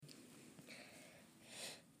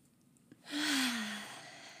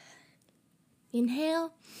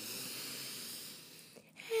Inhale.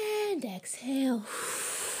 And exhale.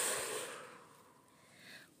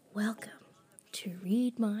 Welcome to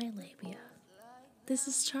Read My Labia. This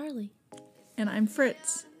is Charlie. And I'm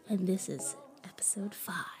Fritz. And this is episode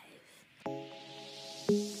 5.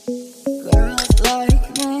 Girls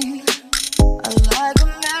like me are like a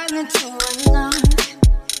magnet to a knife.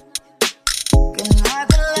 Can like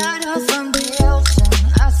a lighthouse from the ocean.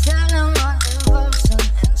 I sell them my devotion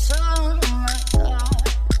and show them my life.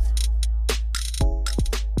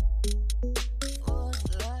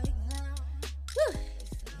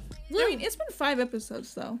 I mean, it's been 5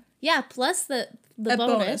 episodes, though. Yeah, plus the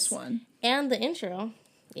bonus one. And the intro.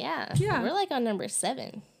 Yeah. We're like on number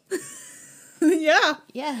 7. Yeah.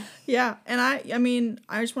 Yeah. Yeah. And I mean,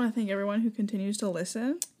 I just want to thank everyone who continues to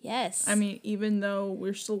listen. Yes. I mean, even though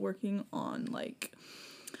we're still working on, like,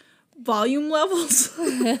 volume levels.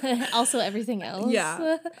 Also everything else.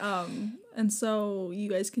 Yeah. And so you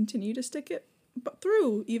guys continue to stick it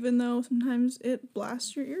through, even though sometimes it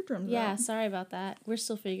blasts your eardrums out. Yeah, sorry about that. We're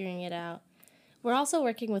still figuring it out. We're also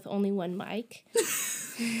working with only one mic.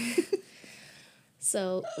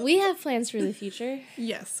 So we have plans for the future.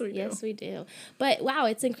 Yes, we do. Yes, we do. But wow,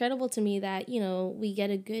 it's incredible to me that, we get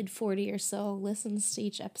a good 40 or so listens to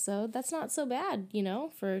each episode. That's not so bad,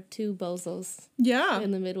 for 2 bozos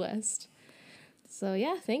in the Midwest. So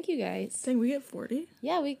yeah, thank you guys. Dang, we get 40?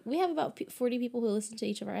 Yeah, we have about 40 people who listen to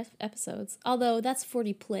each of our episodes. Although that's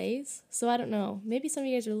 40 plays, so I don't know. Maybe some of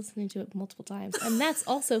you guys are listening to it multiple times, and that's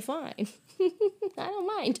also fine. I don't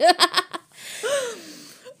mind.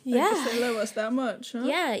 Yeah. I guess they love us that much, huh?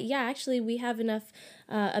 Yeah. Actually, we have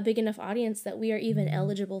a big enough audience that we are even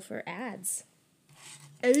eligible for ads.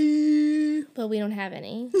 Hey. But we don't have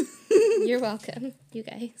any. You're welcome, you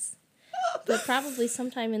guys. But probably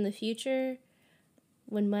sometime in the future,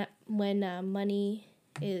 when money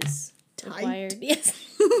is required, yes,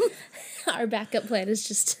 our backup plan is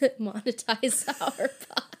just to monetize our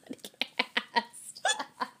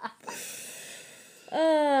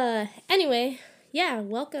podcast. Anyway, yeah,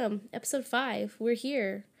 welcome, episode 5. We're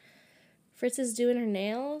here. Fritz is doing her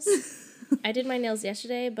nails. I did my nails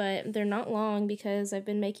yesterday, but they're not long because I've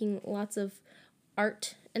been making lots of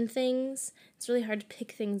art and things. It's really hard to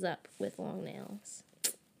pick things up with long nails.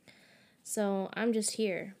 So I'm just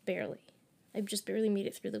here, barely. I've just barely made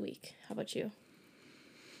it through the week. How about you?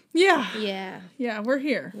 Yeah. Yeah. Yeah, we're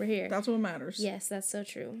here. We're here. That's what matters. Yes, that's so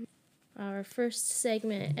true. Our first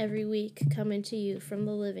segment every week coming to you from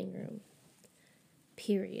the living room.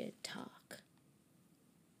 Period talk.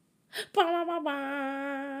 Ba, ba, ba,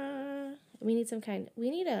 ba. We need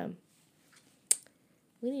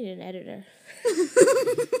an editor.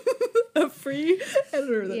 A free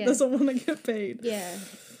editor that doesn't want to get paid. Yeah.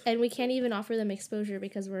 And we can't even offer them exposure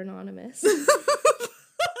because we're anonymous.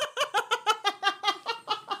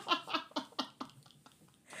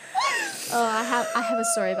 Oh, I have a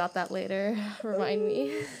story about that later. Remind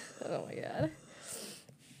me. Oh my god.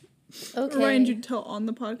 Okay. Remind you to tell on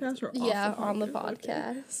the podcast or off the podcast? Yeah, on the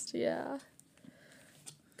podcast. Yeah.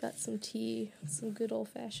 Got some tea. Some good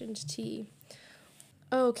old-fashioned tea.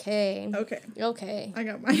 Okay. I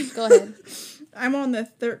got mine. Go ahead. I'm on the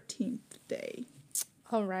 13th day.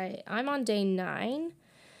 All right. I'm on day 9.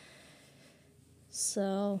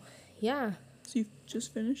 So, yeah. So you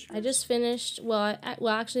just finished? I just finished. Well,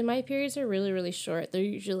 actually, my periods are really, really short. They're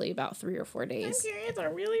usually about 3 or 4 days. My periods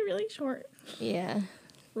are really, really short. Yeah.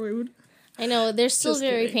 Rude. I know. They're still Just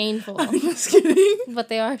very kidding. painful. I'm just kidding. But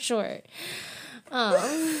they are short.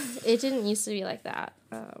 It didn't used to be like that.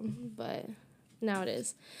 But now it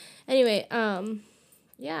is. Anyway,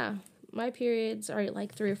 yeah. My periods are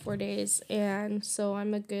like 3 or 4 days, and so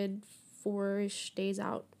I'm a good 4-ish days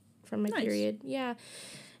out from my period. Yeah.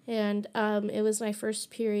 And it was my first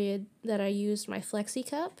period that I used my Flexi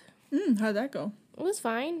Cup. How'd that go? It was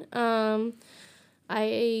fine.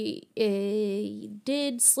 I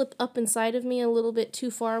did slip up inside of me a little bit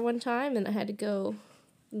too far one time, and I had to go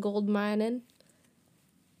gold mining,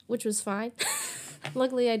 which was fine.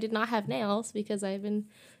 Luckily, I did not have nails because I haven't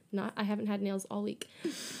had nails all week.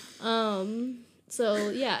 So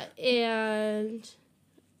yeah, and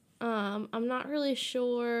I'm not really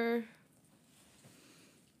sure.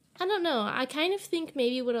 I don't know. I kind of think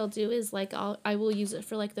maybe what I'll do is like I will use it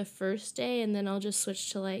for like the first day, and then I'll just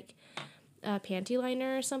switch to like a panty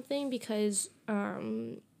liner or something, because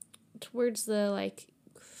towards the like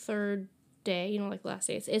 3rd day, like last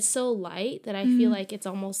day, it's so light that I feel like it's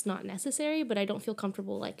almost not necessary, but I don't feel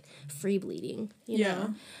comfortable like free bleeding, you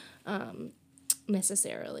know,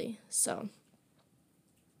 necessarily. So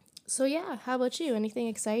yeah, how about you? Anything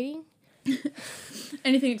exciting?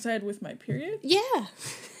 Anything excited with my period? Yeah.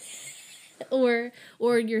 or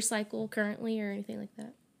your cycle currently or anything like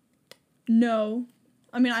that? No.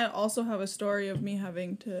 I mean, I also have a story of me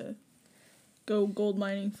having to go gold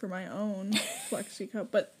mining for my own Flexi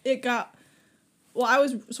Cup, but it got, well,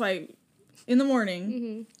 in the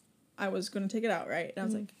morning, I was going to take it out, right? And I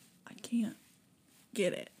was like, I can't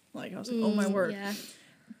get it. Like, I was like, oh my word. Yeah.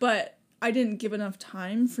 But I didn't give enough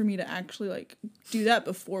time for me to actually, like, do that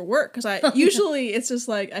before work. Because usually it's just,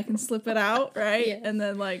 like, I can slip it out, right? Yeah. And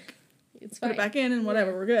then, like, It's put fine. it back in and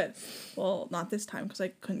whatever, we're good. Well, not this time because I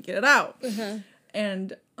couldn't get it out. Uh-huh.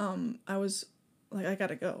 And I was like, I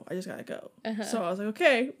gotta go. I just gotta go. Uh-huh. So I was like,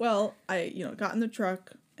 okay, well, I, got in the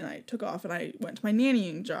truck and I took off and I went to my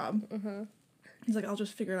nannying job. Uh-huh. He's like, I'll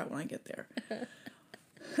just figure it out when I get there.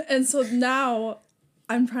 And so now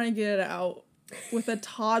I'm trying to get it out with a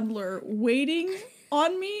toddler waiting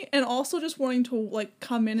on me and also just wanting to, like,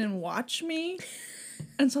 come in and watch me.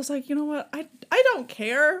 And so I was like, you know what? I don't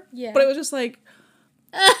care. Yeah. But it was just like,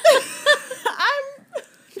 I'm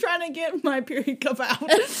trying to get my period cup out.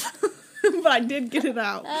 But I did get it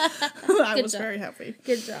out. I was job. very happy.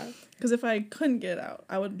 Good job. Because if I couldn't get it out,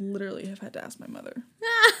 I would literally have had to ask my mother.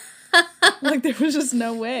 Like, there was just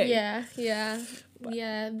no way. Yeah.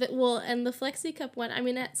 Well, and the Flexi Cup one, I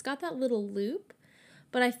mean, it's got that little loop,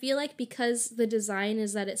 but I feel like because the design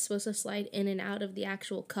is that it's supposed to slide in and out of the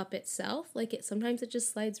actual cup itself, like sometimes it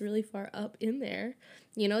just slides really far up in there.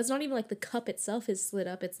 It's not even like the cup itself is slid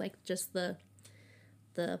up. It's like just the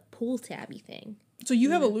pull tabby thing. So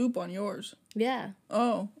you have a loop on yours. Yeah.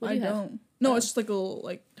 Oh, What do I you have? don't. No, it's just like a little,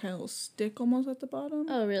 like, kind of little stick almost at the bottom.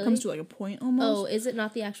 Oh, really? Comes to like a point almost. Oh, is it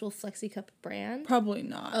not the actual Flexi Cup brand? Probably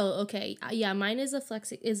not. Oh, okay. Yeah, mine is the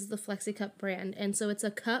Flexi Cup brand, and so it's a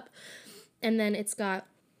cup, and then it's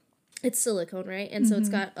silicone, right? And so it's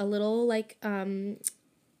got a little like I'm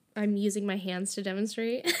using my hands to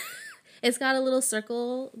demonstrate. It's got a little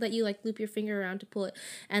circle that you like loop your finger around to pull it,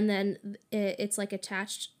 and then it's like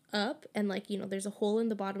attached up, and like there's a hole in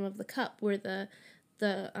the bottom of the cup where the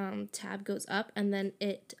tab goes up, and then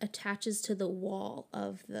it attaches to the wall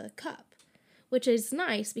of the cup, which is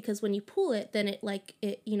nice because when you pull it, then it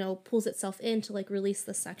pulls itself in to like release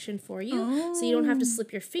the suction for you, so you don't have to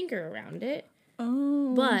slip your finger around it.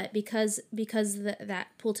 Oh. But because that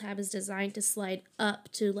pull tab is designed to slide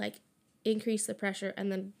up to like increase the pressure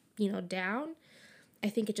and then down, I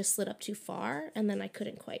think it just slid up too far, and then I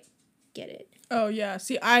couldn't quite get it. Oh, yeah.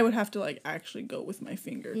 See, I would have to, like, actually go with my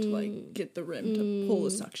finger to, like, get the rim to pull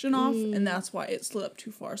the suction off, and that's why it slid up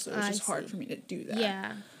too far, so it was just hard for me to do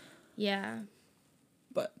that. Yeah.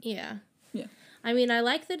 But, Yeah. yeah. I mean, I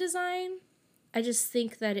like the design. I just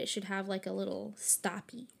think that it should have, like, a little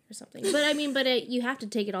stoppy or something. But, I mean, you have to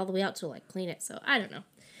take it all the way out to, like, clean it, so I don't know.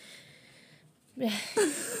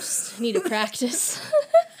 Just need to practice.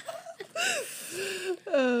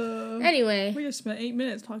 Anyway. We just spent 8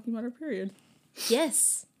 minutes talking about our period.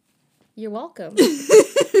 Yes. You're welcome.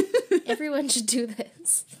 Everyone should do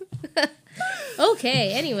this.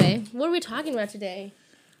 Okay, anyway. What are we talking about today?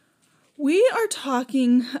 We are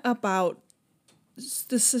talking about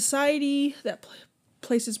the society that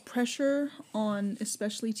places pressure on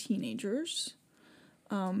especially teenagers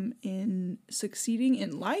in succeeding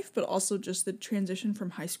in life, but also just the transition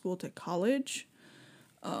from high school to college.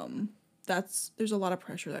 There's a lot of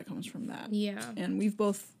pressure that comes from that. Yeah. And we've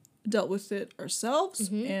both dealt with it ourselves,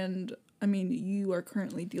 and I mean, you are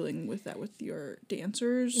currently dealing with that with your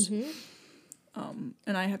dancers. And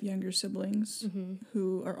I have younger siblings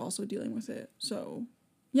who are also dealing with it. So,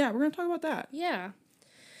 yeah, we're going to talk about that. Yeah,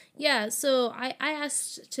 so I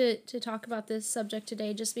asked to talk about this subject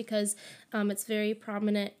today just because it's very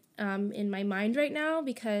prominent in my mind right now,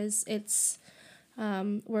 because it's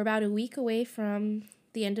we're about a week away from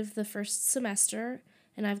the end of the first semester,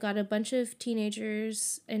 and I've got a bunch of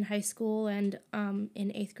teenagers in high school and in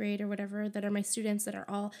 8th grade or whatever that are my students that are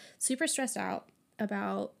all super stressed out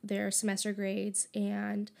about their semester grades.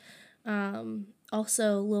 And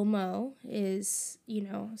also Lil Mo is,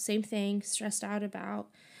 same thing, stressed out about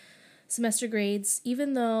semester grades,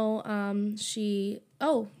 even though she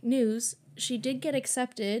did get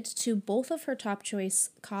accepted to both of her top choice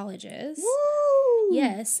colleges. Woo!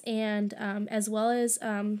 Yes, and as well as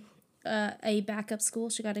a backup school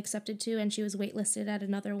she got accepted to, and she was waitlisted at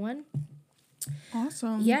another one.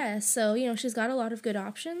 Awesome. Yeah, so, she's got a lot of good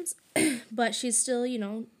options, but she's still,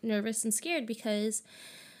 nervous and scared because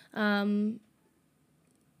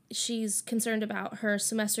she's concerned about her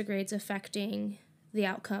semester grades affecting the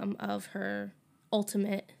outcome of her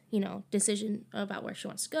ultimate, decision about where she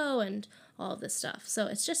wants to go and all of this stuff. So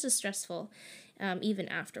it's just as stressful, even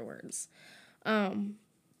afterwards.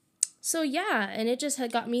 So yeah, and it just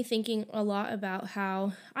had got me thinking a lot about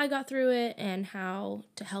how I got through it and how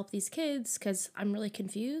to help these kids, because I'm really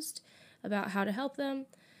confused about how to help them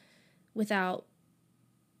without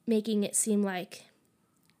making it seem like,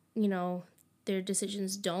 you know, their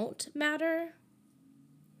decisions don't matter,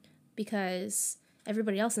 because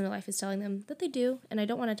everybody else in their life is telling them that they do, and I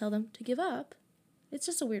don't want to tell them to give up. It's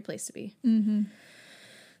just a weird place to be. Mm-hmm.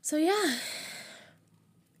 So yeah.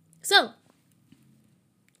 So,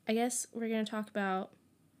 I guess we're going to talk about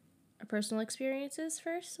our personal experiences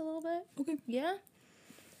first a little bit. Okay. Yeah?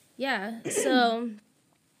 Yeah. So,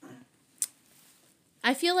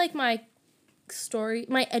 I feel like my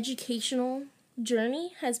educational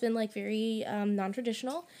journey has been like very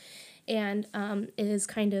non-traditional, and it has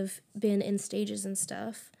kind of been in stages and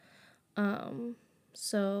stuff.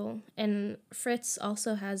 So, and Fritz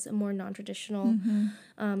also has a more non-traditional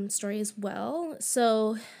story as well.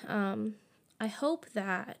 So, I hope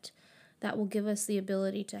that will give us the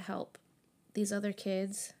ability to help these other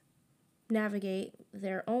kids navigate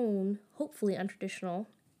their own, hopefully untraditional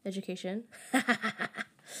education.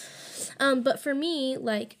 But for me,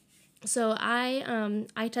 like, so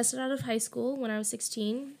I tested out of high school when I was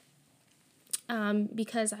 16,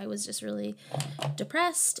 because I was just really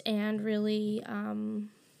depressed and really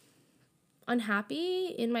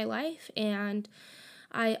unhappy in my life, and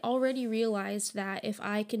I already realized that if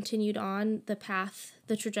I continued on the path,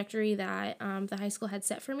 the trajectory that the high school had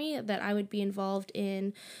set for me, that I would be involved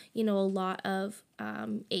in, you know, a lot of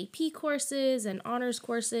AP courses and honors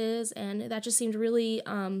courses, and that just seemed really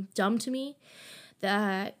dumb to me.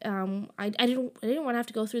 That I didn't want to have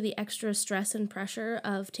to go through the extra stress and pressure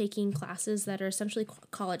of taking classes that are essentially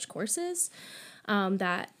college courses,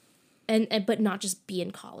 but not just be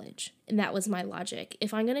in college. And that was my logic.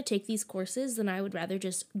 If I'm going to take these courses, then I would rather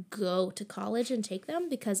just go to college and take them,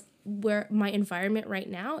 because where my environment right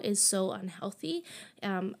now is so unhealthy,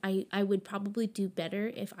 I would probably do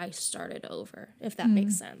better if I started over, if that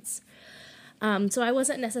makes sense. So I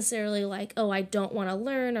wasn't necessarily like, oh, I don't want to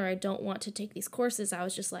learn or I don't want to take these courses. I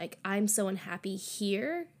was just like, I'm so unhappy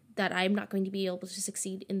here that I'm not going to be able to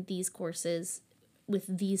succeed in these courses with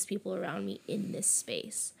these people around me in this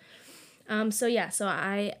space. So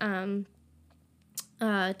I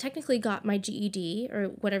technically got my GED, or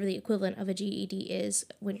whatever the equivalent of a GED is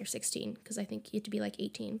when you're 16, because I think you have to be like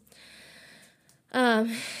 18.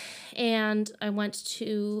 And I went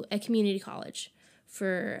to a community college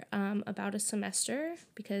for about a semester,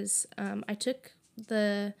 because I took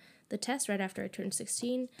the test right after I turned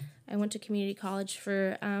 16. I went to community college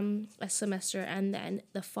for a semester, and then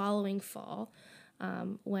the following fall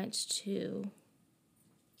went to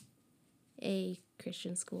a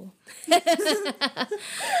Christian school.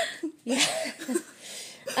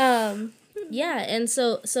 And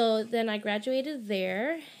so then I graduated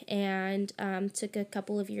there and took a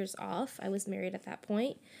couple of years off. I was married at that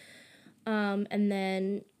point. And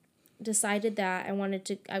then decided that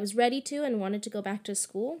I was ready to and wanted to go back to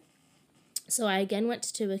school. So I again went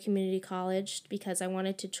to a community college because I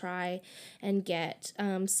wanted to try and get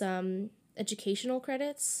some educational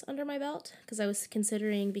credits under my belt, because I was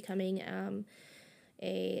considering becoming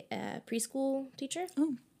a preschool teacher.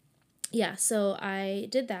 Oh. Yeah, so I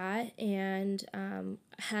did that and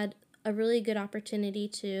had a really good opportunity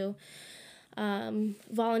to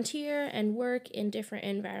volunteer and work in different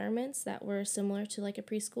environments that were similar to like a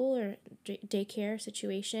preschool or daycare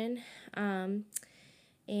situation. From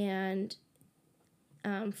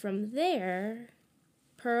there,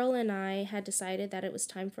 Pearl and I had decided that it was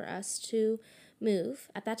time for us to move.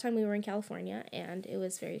 At that time, we were in California, and it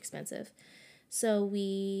was very expensive. So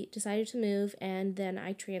we decided to move, and then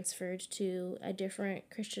I transferred to a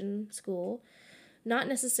different Christian school. Not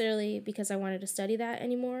necessarily because I wanted to study that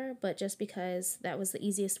anymore, but just because that was the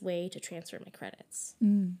easiest way to transfer my credits.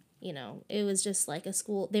 Mm. You know, it was just like a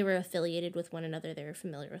school. They were affiliated with one another. They were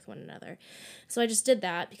familiar with one another. So I just did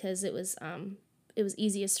that because it was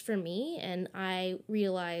easiest for me, and I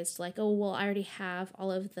realized like, oh, well, I already have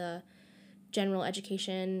all of the general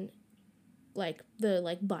education, like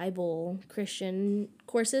the Bible Christian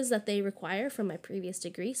courses that they require from my previous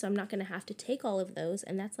degree, so I'm not going to have to take all of those,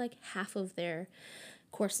 and that's like half of their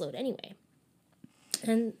course load anyway.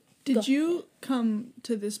 And did you come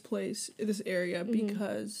to this area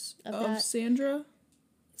because of Sandra?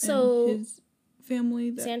 So and his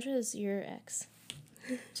family. Sandra is your ex.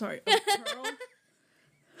 Sorry, Pearl.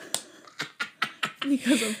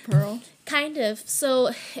 Because of Pearl. Kind of.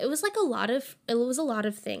 So it was a lot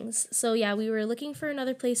of things. So yeah, we were looking for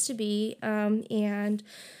another place to be, and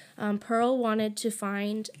Pearl wanted to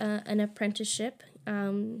find an apprenticeship,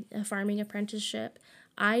 a farming apprenticeship.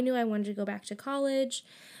 I knew I wanted to go back to college.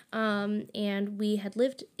 and we had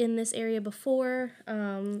lived in this area before.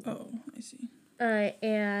 Oh, I see.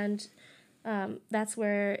 And that's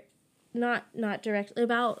where, not directly,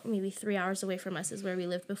 about maybe 3 hours away from us is where we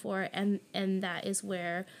lived before, and that is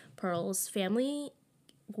where Pearl's family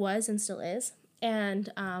was and still is.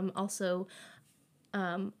 And also,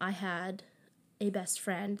 I had a best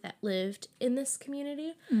friend that lived in this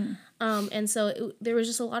community. And so there was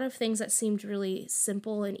just a lot of things that seemed really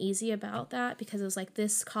simple and easy about that, because it was like,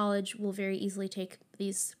 this college will very easily take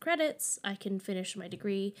these credits. I can finish my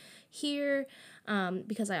degree here,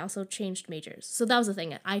 because I also changed majors. So that was the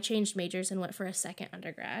thing. I changed majors and went for a second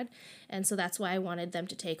undergrad. And so that's why I wanted them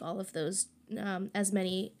to take all of those, as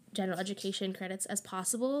many general education credits as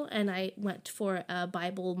possible, and I went for a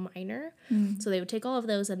Bible minor. So they would take all of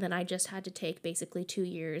those, and then I just had to take basically 2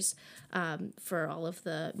 years for all of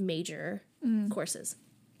the major courses.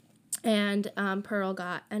 And Pearl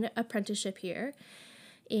got an apprenticeship here,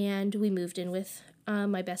 and we moved in with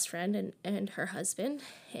my best friend and her husband,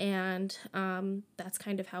 and that's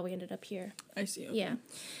kind of how we ended up here. I see. Okay. Yeah.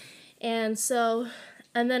 And so,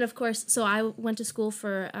 and then of course, so I went to school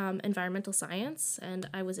for environmental science, and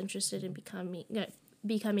I was interested in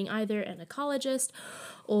becoming either an ecologist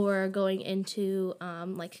or going into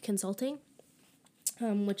like consulting,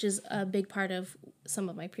 which is a big part of some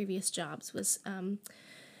of my previous jobs, was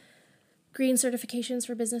green certifications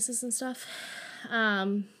for businesses and stuff.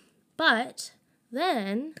 But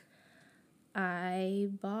then I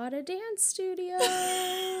bought a dance studio.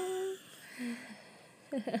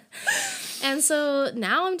 And so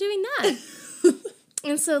now I'm doing that.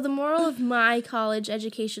 And so the moral of my college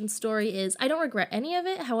education story is I don't regret any of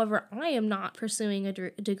it. However, I am not pursuing a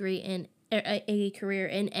degree in a career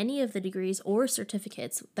in any of the degrees or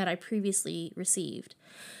certificates that I previously received.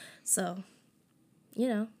 So, you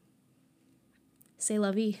know, c'est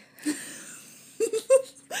la vie.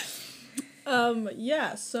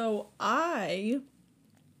 Yeah, so I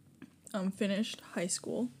finished high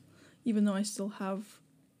school, even though I still have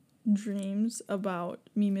dreams about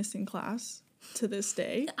me missing class to this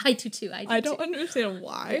day. I do too. I don't understand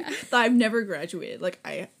why. Yeah. I've never graduated. Like,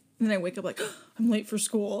 then I wake up like, oh, I'm late for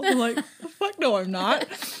school. I'm like, fuck no, I'm not.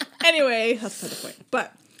 Anyway, that's not the point.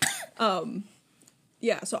 But,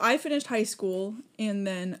 yeah, so I finished high school, and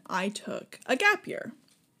then I took a gap year.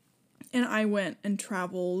 And I went and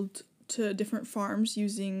traveled to different farms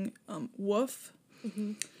using WWOOF.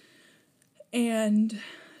 Mm-hmm. And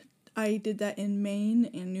I did that in Maine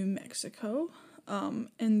and New Mexico.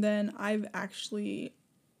 And then I've actually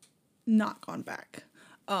not gone back.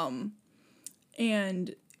 And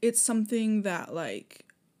it's something that, like,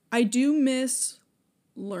 I do miss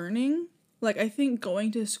learning. Like, I think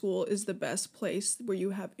going to school is the best place where you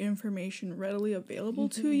have information readily available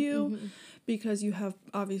to you, because you have,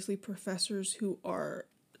 obviously, professors who are,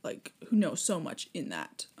 like, who know so much in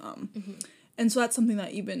that. And so that's something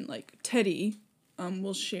that even, like, Teddy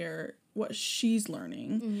will share what she's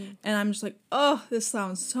learning. And I'm just like, oh, this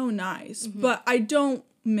sounds so nice. But I don't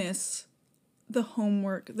miss the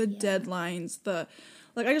homework, the deadlines,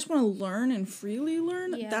 like, I just want to learn and freely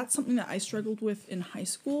learn. Yeah. That's something that I struggled with in high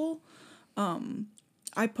school.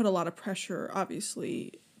 I put a lot of pressure,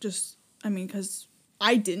 obviously, because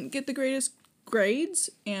I didn't get the greatest grades,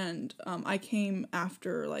 and I came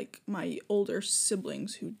after, like, my older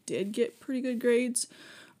siblings who did get pretty good grades.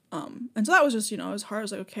 And so that was just, it was hard. I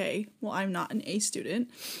was like, okay, well, I'm not an A student.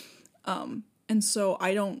 And so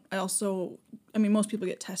most people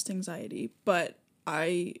get test anxiety, but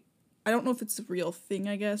I don't know if it's a real thing,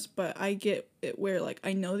 I guess, but I get it where, like,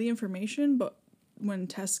 I know the information, but when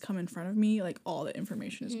tests come in front of me, like, all the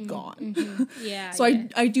information is gone. Yeah. So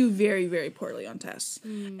I do very, very poorly on tests.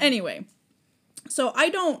 Anyway, so I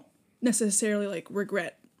don't necessarily, like,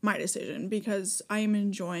 regret my decision, because I am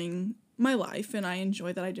enjoying my life, and I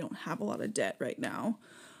enjoy that I don't have a lot of debt right now,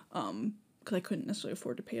 because I couldn't necessarily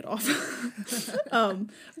afford to pay it off.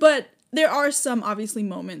 But there are some, obviously,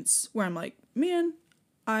 moments where I'm like, man,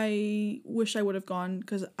 I wish I would have gone,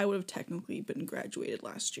 because I would have technically been graduated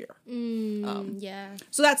last year. Yeah.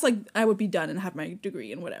 So that's, like, I would be done and have my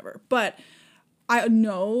degree and whatever. But I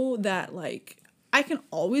know that, like, I can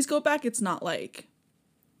always go back. It's not like,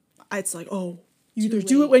 it's like, oh, you either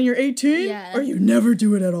do it when you're 18 or you never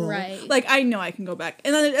do it at all. Right. Like, I know I can go back.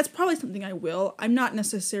 And then that's probably something I will. I'm not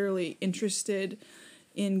necessarily interested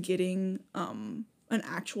in getting an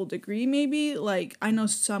actual degree, maybe. Like, I know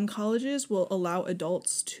some colleges will allow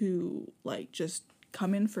adults to, like, just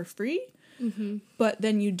come in for free. But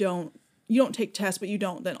then you don't take tests, but you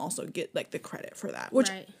don't then also get, like, the credit for that. Which,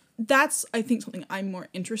 that's, I think, something I'm more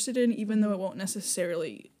interested in, even though it won't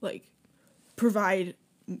necessarily, like, provide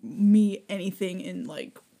me anything in,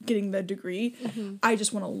 like, getting the degree. I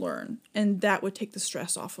just want to learn, and that would take the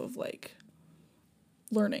stress off of like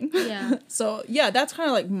learning. Yeah. So yeah, that's kind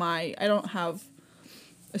of like I don't have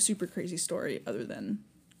a super crazy story other than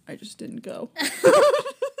I just didn't go.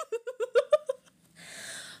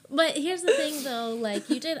 But here's the thing, though, like,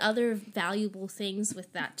 you did other valuable things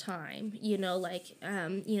with that time, you know, like,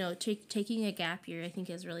 taking a gap year, I think,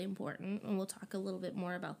 is really important, and we'll talk a little bit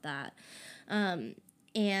more about that.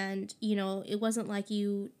 And, you know, it wasn't like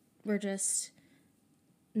you were just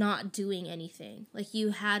not doing anything. Like, you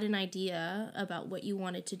had an idea about what you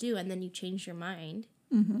wanted to do, and then you changed your mind,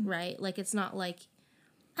 right? Like, it's not like,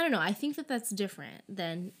 I don't know, I think that that's different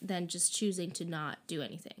than just choosing to not do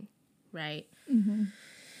anything, right?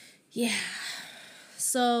 Yeah.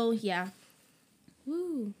 So, yeah.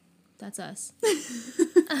 Woo. That's us.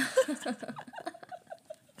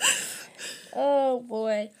 Oh,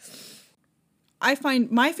 boy. I find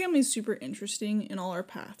my family is super interesting in all our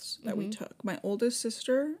paths that we took. My oldest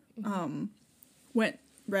sister went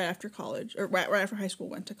right after college, or right after high school,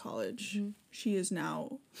 went to college. She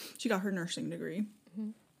got her nursing degree.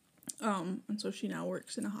 And so she now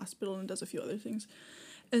works in a hospital and does a few other things.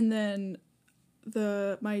 And then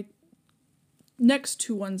my next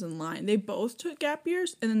two ones in line, they both took gap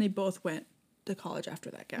years, and then they both went to college after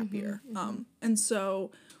that gap year. And so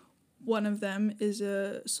one of them is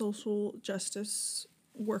a social justice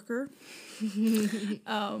worker.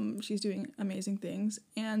 She's doing amazing things.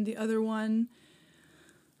 And the other one,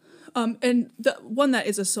 and the one that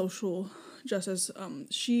is a social justice,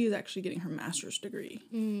 she is actually getting her master's degree.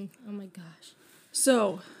 Oh, my gosh.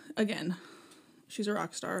 So, again, she's a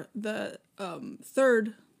rock star. The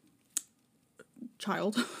third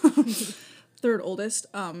child, third oldest,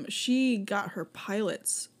 she got her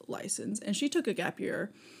pilot's license, and she took a gap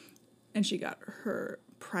year, and she got her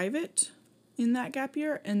private in that gap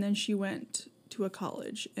year, and then she went to a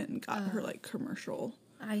college and got her like commercial.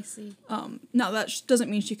 I see. Now that doesn't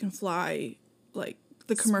mean she can fly like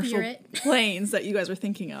the commercial Spirit. planes that you guys are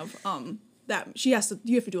thinking of. That you have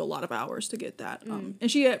to do a lot of hours to get that.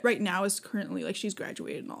 And she right now is currently, like, she's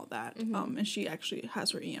graduated and all that. And she actually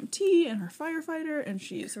has her EMT and her firefighter, and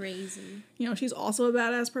she's Crazy. You know, she's also a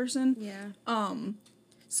badass person. Yeah.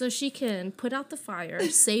 So she can put out the fire,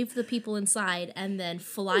 save the people inside, and then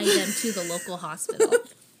fly them to the local hospital.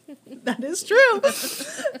 That is true.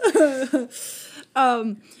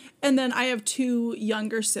 And then I have two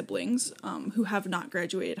younger siblings who have not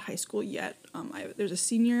graduated high school yet. There's a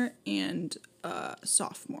senior and a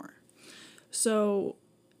sophomore. So,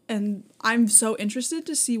 and I'm so interested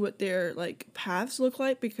to see what their like paths look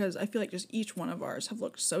like, because I feel like just each one of ours have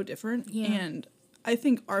looked so different. Yeah. And I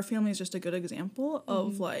think our family is just a good example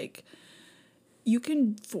of like, you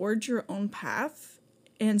can forge your own path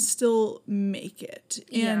and still make it.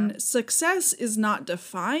 And Yeah. success is not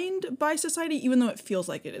defined by society, even though it feels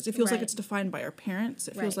like it is. It feels like Right. it's defined by our parents.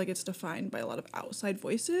 It feels Right. like it's defined by a lot of outside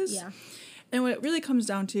voices. Yeah. And what it really comes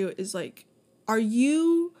down to is like, are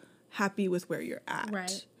you happy with where you're at?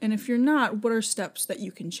 Right. And if you're not, what are steps that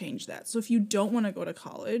you can change that? So if you don't want to go to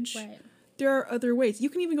college, Right. there are other ways.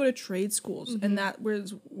 You can even go to trade schools, and that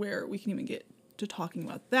was where we can even get to talking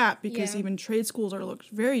about that, because Yeah. even trade schools are looked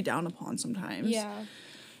very down upon sometimes. Yeah.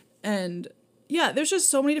 And yeah, there's just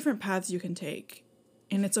so many different paths you can take,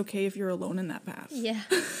 and it's okay if you're alone in that path. Yeah.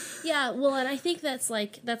 Yeah, well, and I think that's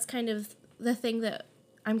kind of the thing that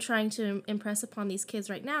I'm trying to impress upon these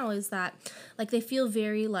kids right now, is that like they feel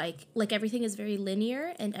very like everything is very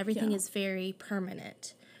linear and everything Yeah. is very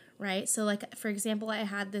permanent, right? So like, for example, I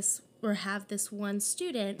have this one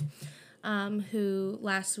student who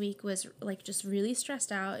last week was like just really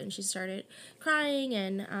stressed out, and she started crying,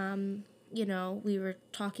 and we were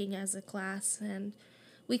talking as a class, and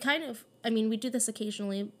we kind of, we do this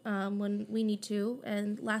occasionally when we need to,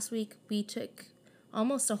 and last week we took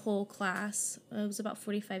almost a whole class. It was about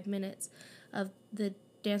 45 minutes of the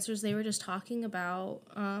dancers. They were just talking about,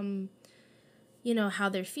 how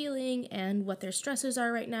they're feeling and what their stresses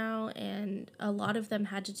are right now, and a lot of them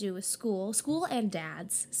had to do with school. School and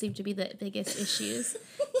dads seem to be the biggest issues.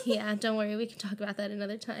 Yeah, don't worry, we can talk about that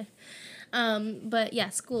another time. But yeah,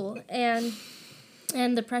 school and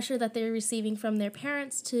the pressure that they're receiving from their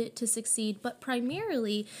parents to succeed, but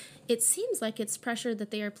primarily it seems like it's pressure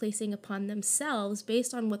that they are placing upon themselves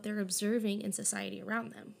based on what they're observing in society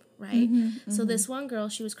around them, right? So this one girl,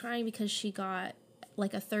 she was crying because she got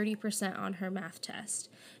like a 30% on her math test,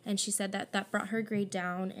 and she said that brought her grade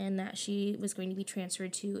down, and that she was going to be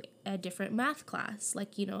transferred to a different math class,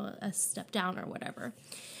 like, a step down or whatever.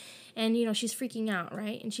 And, she's freaking out,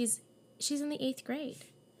 right? And she's in the 8th grade.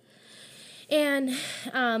 And,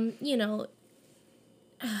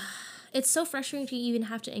 it's so frustrating to even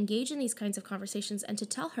have to engage in these kinds of conversations and to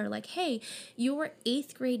tell her, like, hey, your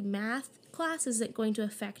 8th grade math class isn't going to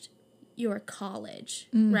affect your college,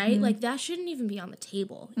 right? Like, that shouldn't even be on the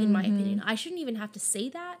table, in my opinion. I shouldn't even have to say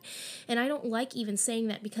that. And I don't like even saying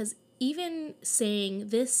that, because even saying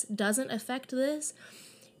this doesn't affect this,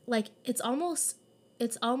 like, it's almost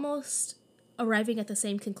arriving at the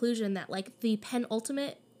same conclusion that, like, the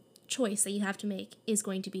penultimate choice that you have to make is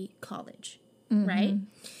going to be college, right?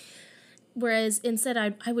 Whereas instead,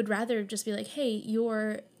 I would rather just be like, hey,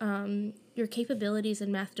 your capabilities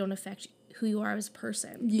in math don't affect who you are as a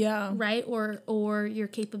person. Yeah. Right? Or your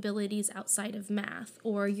capabilities outside of math,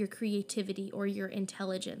 or your creativity, or your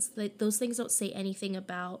intelligence. Those things don't say anything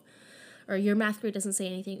about, or your math grade doesn't say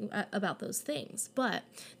anything about those things. But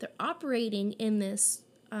they're operating in this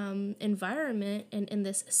environment and in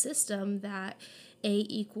this system that A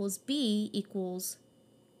equals B equals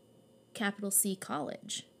capital C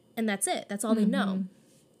college. And that's it. That's all they know.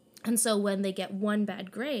 And so when they get one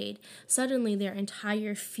bad grade, suddenly their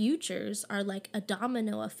entire futures are like a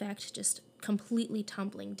domino effect, just completely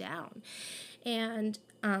tumbling down. And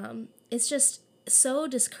it's just so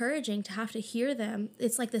discouraging to have to hear them.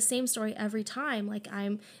 It's like the same story every time. Like,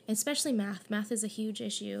 especially math. Math is a huge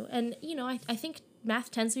issue. And, you know, I think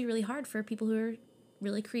math tends to be really hard for people who are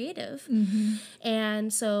really creative.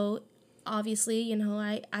 And so obviously, you know,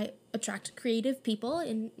 I attract creative people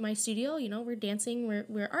in my studio. You know, we're dancing,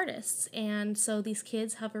 we're artists. And so these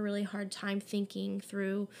kids have a really hard time thinking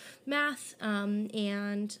through math.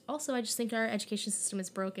 And also, I just think our education system is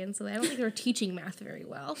broken, so I don't think they're teaching math very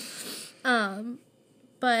well.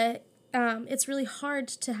 But it's really hard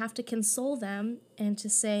to have to console them and to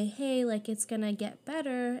say, hey, like, it's gonna get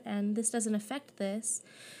better and this doesn't affect this,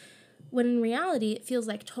 when in reality it feels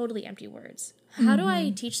like totally empty words. How do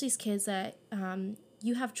I teach these kids that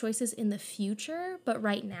you have choices in the future, but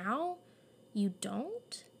right now you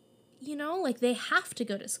don't? You know, like, they have to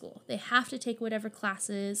go to school. They have to take whatever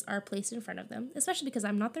classes are placed in front of them, especially because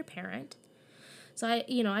I'm not their parent. So I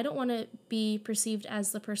don't want to be perceived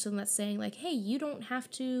as the person that's saying, like, hey, you don't have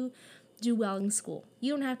to do well in school.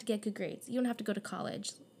 You don't have to get good grades. You don't have to go to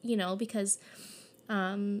college, you know, because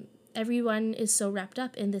everyone is so wrapped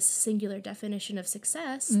up in this singular definition of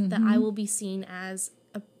success that I will be seen as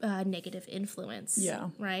a negative influence. Yeah.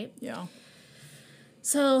 Right? Yeah.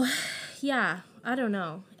 So, yeah, I don't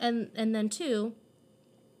know. And then, too,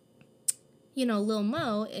 you know, Lil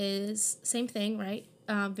Mo is same thing, right?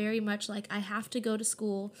 Very much like, I have to go to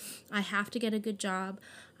school. I have to get a good job.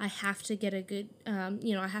 I have to get a good,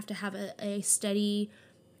 I have to have a steady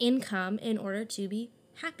income in order to be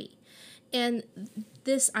happy. And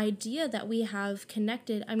this idea that we have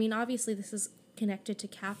connected, I mean, obviously this is connected to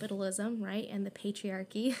capitalism, right, and the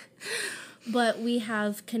patriarchy, but we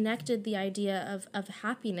have connected the idea of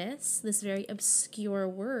happiness, this very obscure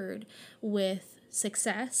word, with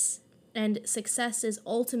success, and success is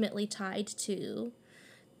ultimately tied to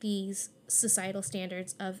these societal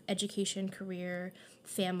standards of education, career,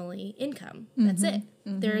 family, income. That's it.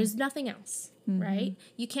 There is nothing else, right?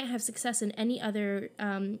 You can't have success in any other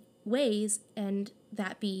ways and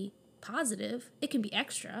that be positive. It can be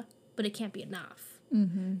extra, but it can't be enough,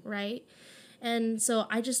 right? And so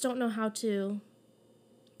I just don't know how to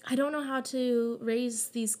raise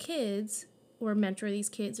these kids or mentor these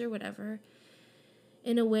kids or whatever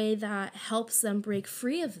in a way that helps them break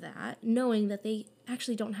free of that, knowing that they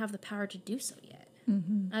actually don't have the power to do so yet.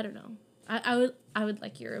 I don't know. I would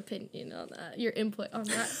like your opinion on that, your input on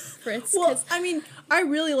that, Fritz. Well, I mean, I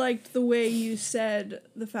really liked the way you said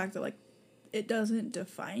the fact that, like, it doesn't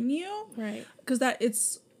define you. Right. Because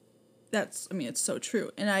it's so true.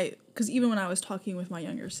 And because even when I was talking with my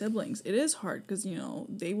younger siblings, it is hard because, you know,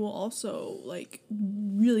 they will also, like,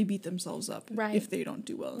 really beat themselves up if they don't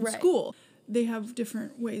do well in school. They have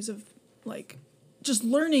different ways of, like, just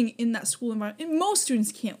learning in that school environment. And most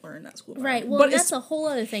students can't learn in that school environment. Right. Well, but that's a whole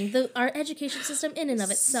other thing. Our education system in and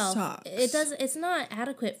of itself, sucks. It's not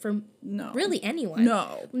adequate for really anyone.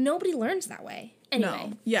 No. Nobody learns that way. Anyway.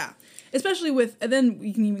 No. Yeah. Especially and then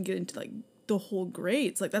we can even get into, like, the whole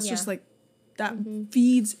grades. Like, that's just, like, that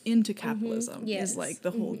feeds into capitalism is, like,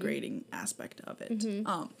 the whole grading aspect of it.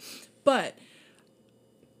 But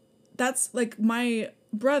that's, like, my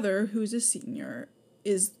brother, who's a senior,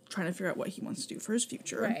 is trying to figure out what he wants to do for his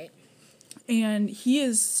future. Right. And he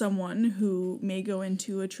is someone who may go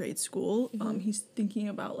into a trade school. He's thinking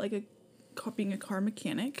about, like, being a car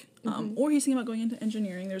mechanic. Or he's thinking about going into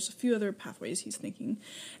engineering. There's a few other pathways he's thinking.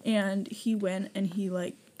 And he went and he,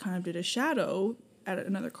 like, kind of did a shadow at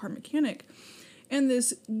another car mechanic. And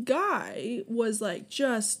this guy was, like,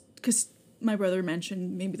 just... Because my brother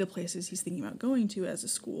mentioned maybe the places he's thinking about going to as a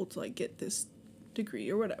school to like get this degree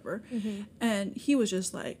or whatever. And he was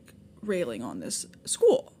just like railing on this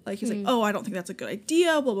school. Like he's like, oh, I don't think that's a good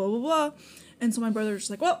idea, blah, blah, blah, blah. And so my brother was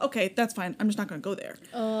just like, well, okay, that's fine. I'm just not going to go there.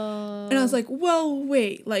 And I was like, well,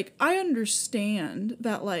 wait, like, I understand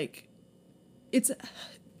that, like, it's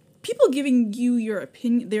people giving you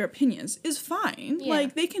their opinions is fine. Yeah.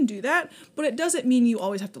 Like, they can do that, but it doesn't mean you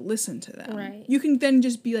always have to listen to them. Right. You can then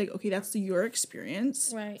just be like, okay, that's your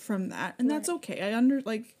experience Right. from that, and that's okay.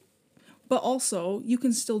 But also, you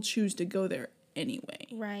can still choose to go there anyway.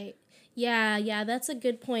 Right. Yeah, that's a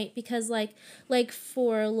good point because like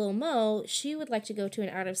for Lil Mo, she would like to go to an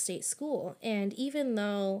out-of-state school, and even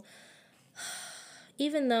though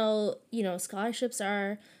you know scholarships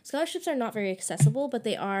are not very accessible, but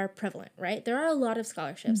they are prevalent, right? There are a lot of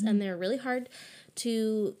scholarships, and they're really hard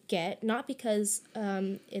to get, not because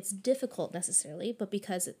it's difficult necessarily, but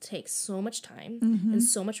because it takes so much time and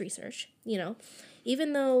so much research, you know.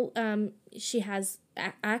 Even though she has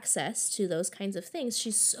access to those kinds of things,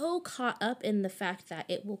 she's so caught up in the fact that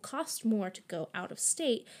it will cost more to go out of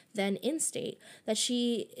state than in state that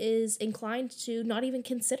she is inclined to not even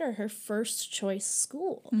consider her first choice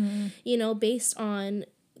school, you know, based on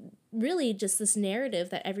really just this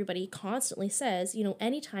narrative that everybody constantly says. You know,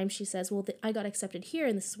 anytime she says, well, I got accepted here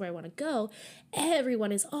and this is where I want to go,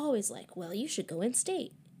 everyone is always like, well, you should go in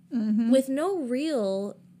state, with no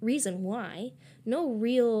real reason why, no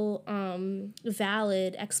real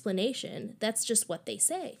valid explanation. That's just what they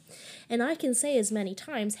say. And I can say as many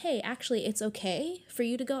times, hey, actually, it's okay for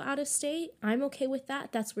you to go out of state. I'm okay with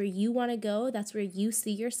that. That's where you want to go. That's where you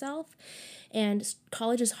see yourself. And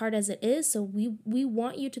college is hard as it is, so we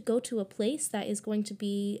want you to go to a place that is going to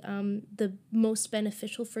be the most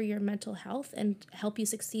beneficial for your mental health and help you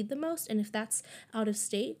succeed the most. And if that's out of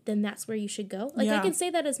state, then that's where you should go. Like, I can say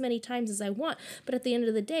that as many times as I want, but at the end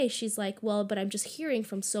of the day, she's like, well, but I'm just hearing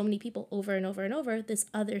from so many people over and over and over this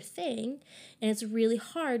other thing, and it's really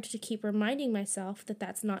hard to keep reminding myself that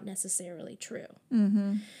that's not necessarily true.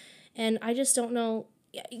 And I just don't know.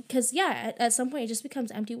 Because, at some point, it just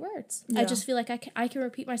becomes empty words. I just feel like I can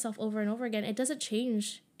repeat myself over and over again. It doesn't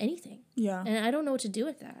change anything. Yeah. And I don't know what to do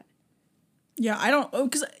with that. Yeah, I don't...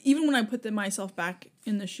 Because even when I put myself back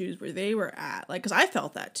in the shoes where they were at, like, because I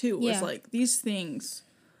felt that, too. Was like, these things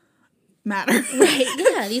matter. Right,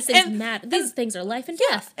 yeah, these things matter. These things are life and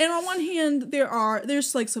death. And on one hand,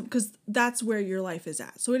 there's, like, some... Because that's where your life is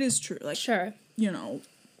at. So it is true. Like, sure. You know,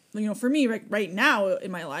 for me, right now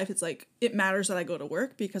in my life, it's like, it matters that I go to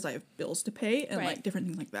work because I have bills to pay and like different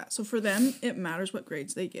things like that. So for them, it matters what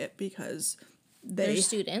grades they get because they're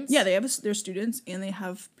students. Yeah, they're students and they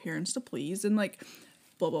have parents to please and like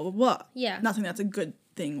blah, blah, blah, blah. Yeah. Not saying that's a good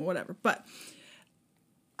thing or whatever, but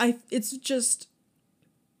it's just,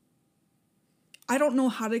 I don't know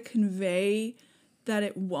how to convey that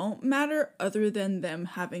it won't matter other than them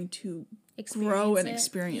having to grow and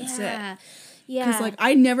experience it. Yeah. Because, like,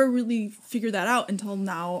 I never really figured that out until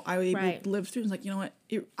now. I was able to live through it. It's like, you know what?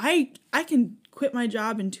 I can quit my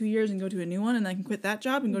job in 2 years and go to a new one, and I can quit that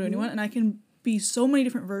job and go to a new one, and I can be so many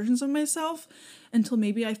different versions of myself until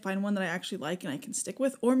maybe I find one that I actually like and I can stick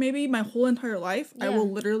with. Or maybe my whole entire life, I will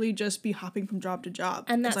literally just be hopping from job to job.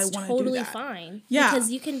 And that's totally fine. Yeah.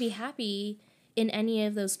 Because you can be happy in any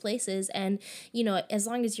of those places, and you know, as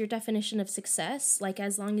long as your definition of success, like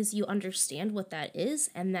as long as you understand what that is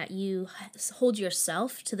and that you hold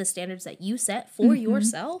yourself to the standards that you set for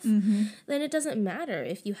yourself, then it doesn't matter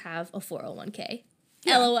if you have a 401k.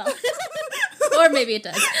 LOL. Or maybe it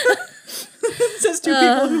does. Says two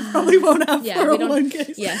people who probably won't have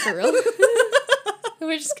 401ks. Yeah, for real.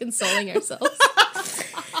 We're just consoling ourselves.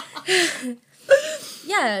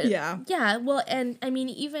 Yeah. Well, and I mean,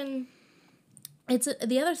 even it's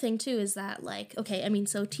the other thing too is that, like, okay, I mean,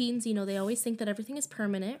 so teens, you know, they always think that everything is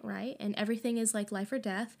permanent, right? And everything is like life or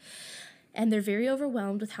death. And they're very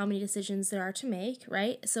overwhelmed with how many decisions there are to make,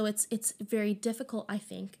 right? So it's very difficult, I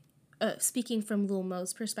think. Speaking from Lil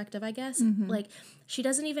Mo's perspective, I guess, like she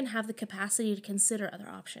doesn't even have the capacity to consider other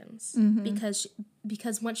options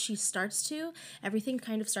because once she starts to, everything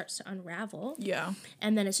kind of starts to unravel. Yeah.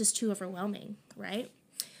 And then it's just too overwhelming, right?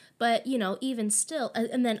 But, you know, even still,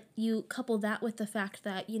 and then you couple that with the fact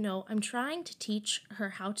that, you know, I'm trying to teach her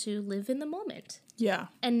how to live in the moment. Yeah.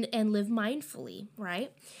 And live mindfully,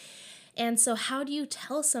 right? And so how do you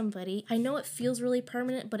tell somebody, I know it feels really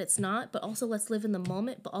permanent, but it's not, but also let's live in the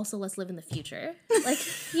moment, but also let's live in the future. Like,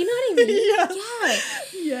 you know what I mean? Yeah.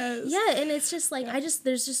 Yes. Yeah, and it's just like,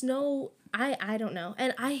 there's just no, I don't know.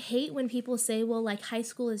 And I hate when people say, well, like, high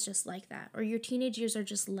school is just like that, or your teenage years are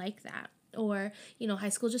just like that. or, you know, high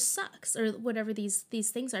school just sucks, or whatever these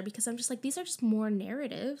things are, because I'm just like, these are just more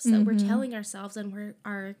narratives that we're telling ourselves and we're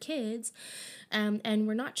our kids, and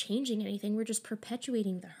we're not changing anything. We're just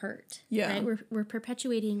perpetuating the hurt. Yeah. Right? We're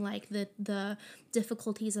perpetuating like the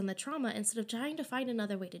difficulties and the trauma instead of trying to find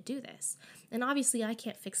another way to do this. And obviously I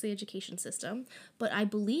can't fix the education system, but I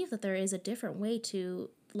believe that there is a different way to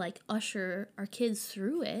like usher our kids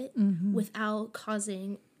through it without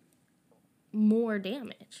causing more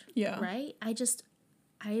damage. Yeah. Right? I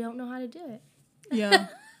don't know how to do it. Yeah.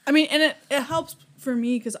 I mean, and it helps for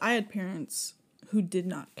me because I had parents who did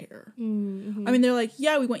not care. Mm-hmm. I mean, they're like,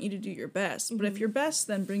 yeah, we want you to do your best. But if your best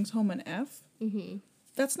then brings home an F,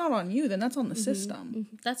 that's not on you. Then that's on the system.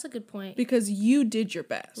 That's a good point. Because you did your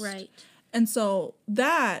best. Right. And so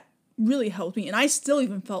that really helped me. And I still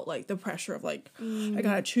even felt like the pressure of like, I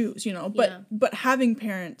gotta choose, you know. But having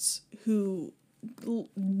parents who,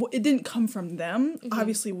 it didn't come from them,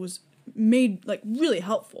 obviously was made like really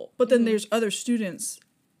helpful. But then there's other students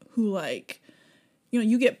who like, you know,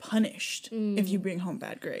 you get punished if you bring home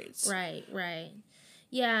bad grades. Right.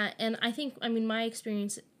 Yeah, and I think, I mean, my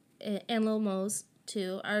experience and Lil Mo's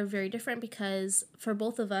too are very different because for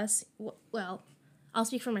both of us, well, I'll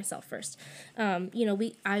speak for myself first. You know,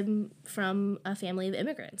 I'm from a family of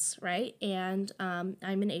immigrants, right? And I'm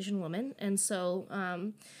an Asian woman, and so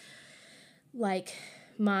like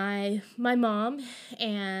my mom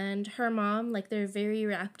and her mom, like they're very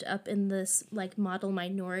wrapped up in this like model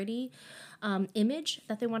minority image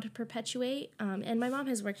that they want to perpetuate. And my mom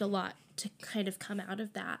has worked a lot to kind of come out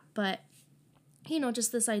of that. But, you know,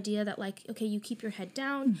 just this idea that like, okay, you keep your head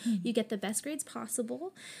down, you get the best grades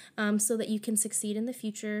possible so that you can succeed in the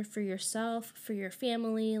future for yourself, for your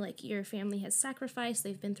family. Like your family has sacrificed,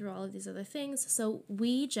 they've been through all of these other things. So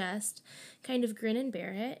we just kind of grin and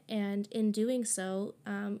bear it. And in doing so,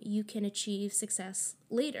 you can achieve success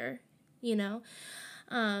later, you know?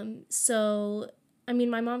 So I mean,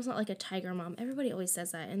 my mom's not like a tiger mom. Everybody always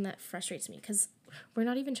says that, and that frustrates me because we're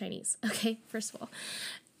not even Chinese, okay, first of all.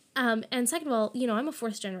 And second of all, you know, I'm a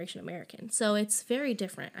fourth generation American, so it's very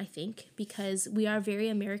different, I think, because we are very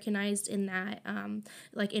Americanized in that,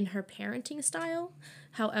 like in her parenting style.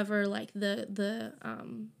 However, like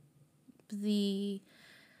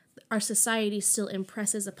our society still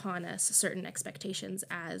impresses upon us certain expectations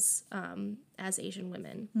as Asian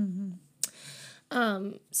women.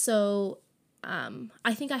 So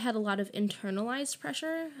I think I had a lot of internalized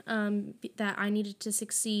pressure that I needed to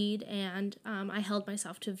succeed, and I held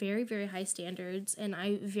myself to very, very high standards, and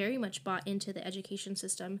I very much bought into the education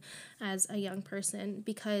system as a young person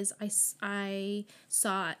because I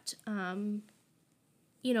sought,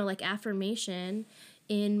 you know, like affirmation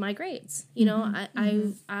in my grades. You know,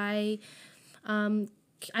 I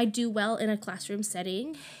do well in a classroom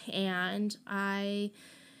setting, and I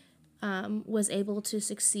was able to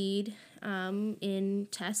succeed in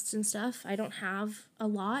tests and stuff. I don't have a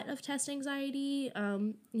lot of test anxiety.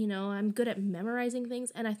 You know, I'm good at memorizing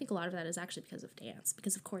things, and I think a lot of that is actually because of dance,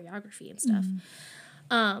 because of choreography and stuff.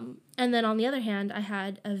 And then on the other hand, I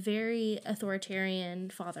had a very authoritarian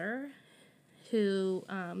father who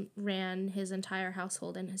ran his entire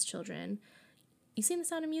household and his children. You seen The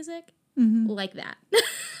Sound of Music? Like that.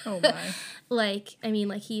 Oh my. Like, I mean,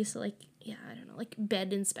 like he used to like, yeah, I don't know, like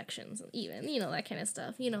bed inspections even, you know, that kind of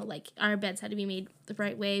stuff. You know, like our beds had to be made the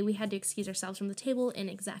right way. We had to excuse ourselves from the table in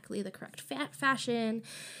exactly the correct fashion,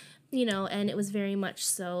 you know, and it was very much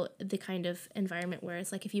so the kind of environment where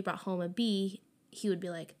it's like if you brought home a B, he would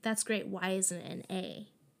be like, that's great, why isn't it an A?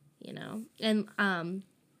 You know? And,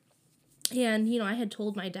 you know, I had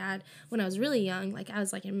told my dad when I was really young, like I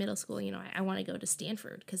was like in middle school, you know, I want to go to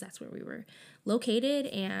Stanford because that's where we were located,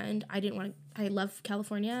 and I love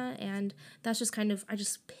California, and that's just kind of, I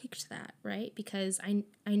just picked that, right? Because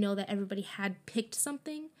I know that everybody had picked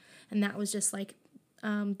something, and that was just like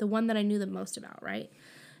the one that I knew the most about, right?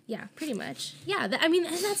 Yeah, pretty much. Yeah, I mean,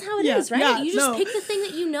 and that's how it is, right? Yeah, you just pick the thing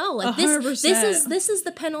that you know. Like 100%. this is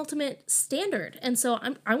the penultimate standard, and so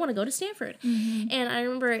I want to go to Stanford. And I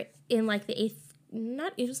remember in like the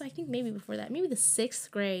it was I think maybe before that, maybe the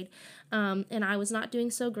 6th grade, and I was not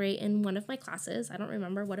doing so great in one of my classes. I don't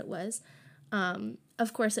remember what it was.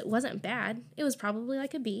 Of course, it wasn't bad. It was probably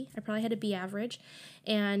like a B. I probably had a B average.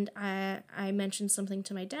 And I mentioned something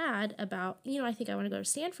to my dad about, you know, I think I want to go to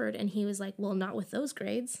Stanford. And he was like, well, not with those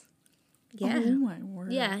grades. Yeah. Oh my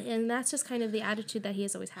word. Yeah. And that's just kind of the attitude that he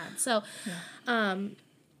has always had. So,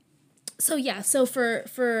 so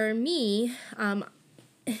for me,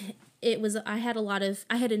 it was, I had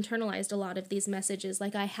internalized a lot of these messages.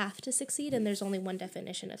 Like I have to succeed, and there's only one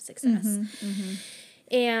definition of success.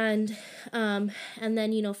 And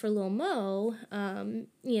then, you know, for Lil Mo,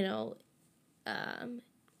 you know,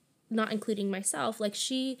 not including myself, like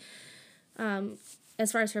she,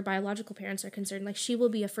 as far as her biological parents are concerned, like she will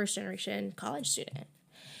be a first generation college student.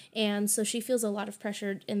 And so she feels a lot of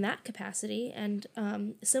pressure in that capacity. And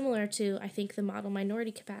similar to, I think, the model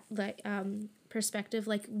minority perspective,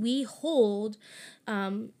 like we hold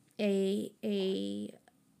a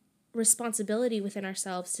responsibility within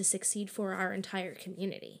ourselves to succeed for our entire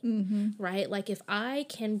community, right? Like if I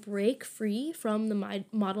can break free from the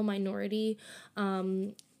model minority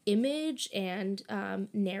image and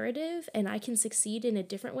narrative, and I can succeed in a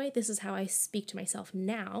different way, this is how I speak to myself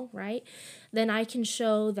now, right? Then I can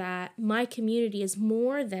show that my community is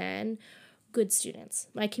more than good students.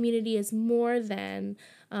 My community is more than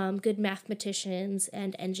good mathematicians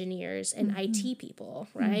and engineers and IT people,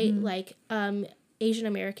 right? Like Asian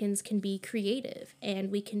Americans can be creative, and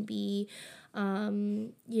we can be,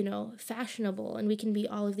 fashionable, and we can be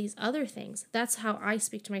all of these other things. That's how I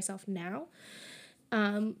speak to myself now.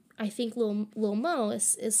 I think Lil Mo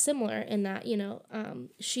is similar in that,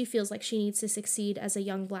 she feels like she needs to succeed as a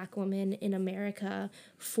young Black woman in America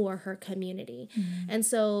for her community. And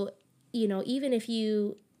so, even if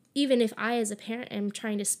I as a parent am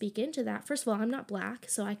trying to speak into that, first of all, I'm not Black,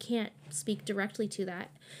 so I can't speak directly to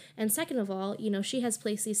that. And second of all, she has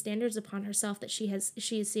placed these standards upon herself that she is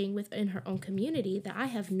seeing within her own community that I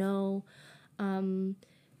have no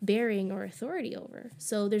bearing or authority over.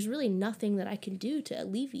 So there's really nothing that I can do to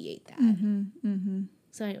alleviate that.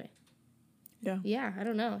 So anyway. Yeah, I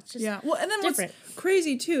don't know. It's just Well, and then different. What's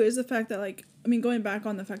crazy too is the fact that, like, I mean, going back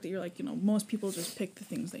on the fact that you're like, most people just pick the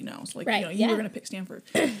things they know. So like, you were going to pick Stanford.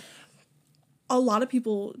 A lot of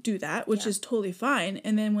people do that, which is totally fine.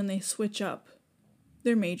 And then when they switch up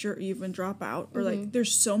their major or even drop out, or like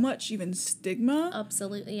there's so much even stigma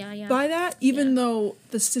absolutely by that, even though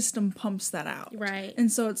the system pumps that out, right?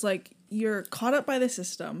 And so it's like you're caught up by the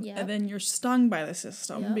system, and then you're stung by the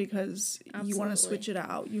system because you want to switch it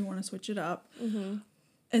out, you want to switch it up,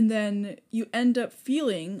 and then you end up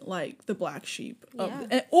feeling like the black sheep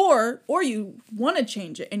or you want to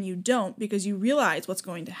change it and you don't because you realize what's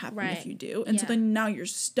going to happen if you do, and so then now you're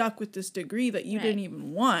stuck with this degree that you didn't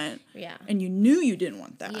even want, and you knew you didn't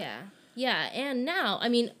want that. And now I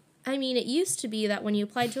mean it used to be that when you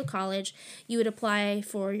applied to a college you would apply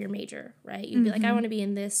for your major, right? You'd be like, I want to be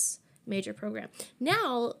in this major program.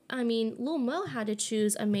 Now I mean Lil Mo had to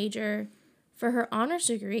choose a major for her honors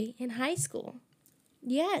degree in high school.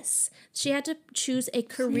 Yes, she had to choose a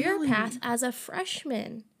career path as a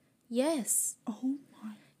freshman. Yes. Oh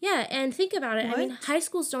my. Yeah, and think about it. What? I mean, high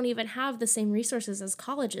schools don't even have the same resources as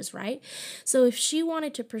colleges, right? So if she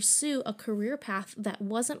wanted to pursue a career path that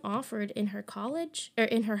wasn't offered in her college or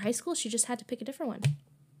in her high school, she just had to pick a different one.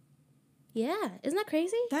 Yeah, isn't that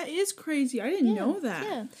crazy? That is crazy. I didn't know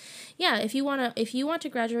that. Yeah. If you want to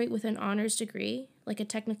graduate with an honors degree, like a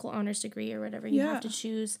technical honors degree or whatever, you have to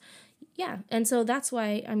choose. Yeah, and so that's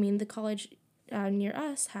why I mean the college near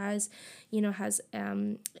us has they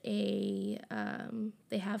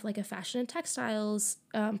have like a fashion and textiles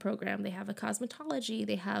program. They have a cosmetology.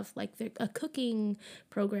 They have like a cooking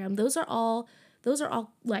program. Those are all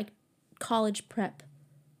like college prep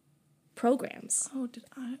programs. Oh, did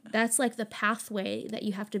I? That's like the pathway that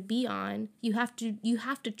you have to be on. You have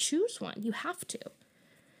to choose one. You have to.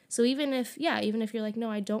 So even if you're like,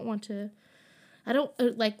 no, I don't want to,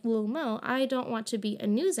 like Lil Mo, I don't want to be a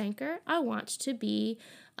news anchor. I want to be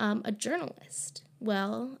a journalist.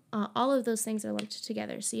 Well, all of those things are lumped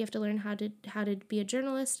together. So you have to learn how to be a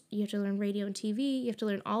journalist. You have to learn radio and TV. You have to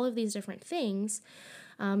learn all of these different things.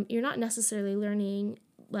 You're not necessarily learning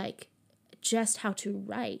like just how to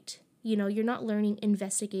write. You're not learning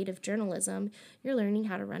investigative journalism. You're learning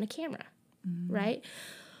how to run a camera, right?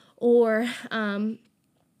 Or,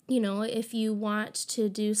 if you want to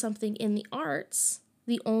do something in the arts,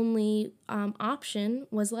 the only option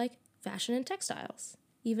was like fashion and textiles,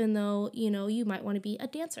 even though, you might want to be a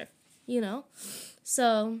dancer,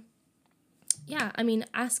 So, yeah, I mean,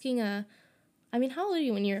 how old are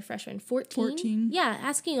you when you're a freshman? 14? 14. Yeah,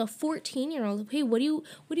 asking a 14-year-old, hey, what do you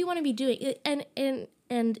want to be doing?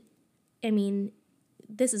 And I mean,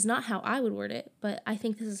 this is not how I would word it, but I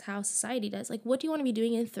think this is how society does. Like, what do you want to be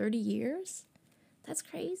doing in 30 years? That's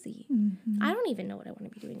crazy. I don't even know what I want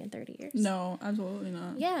to be doing in 30 years. No, absolutely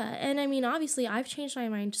not. Yeah, and I mean, obviously, I've changed my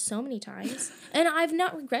mind so many times, and I've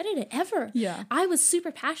not regretted it, ever. Yeah. I was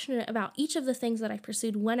super passionate about each of the things that I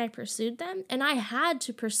pursued when I pursued them, and I had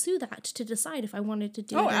to pursue that to decide if I wanted to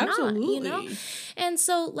do it or absolutely. not, And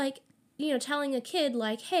so, like, telling a kid,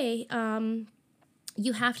 like, hey,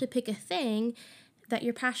 you have to pick a thing that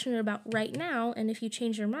you're passionate about right now, and if you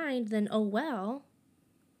change your mind, then oh well.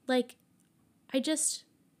 Like,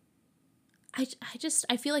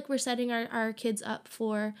 I feel like we're setting our kids up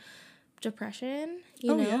for depression,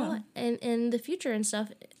 you know, yeah. and in the future and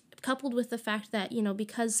stuff, coupled with the fact that, you know,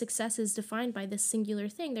 because success is defined by this singular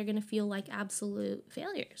thing, they're going to feel like absolute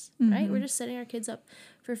failures, right? We're just setting our kids up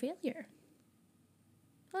for failure.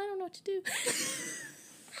 I don't know what to do.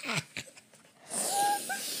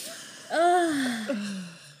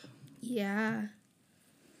 Yeah.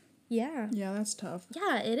 Yeah. Yeah, that's tough.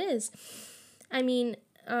 Yeah, it is. I mean,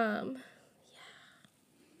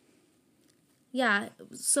 yeah.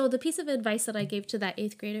 So the piece of advice that I gave to that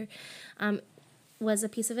 8th grader was a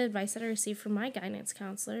piece of advice that I received from my guidance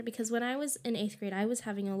counselor, because when I was in 8th grade, I was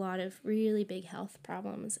having a lot of really big health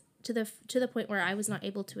problems to the point where I was not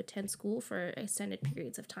able to attend school for extended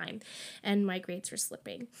periods of time, and my grades were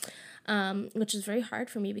slipping, which is very hard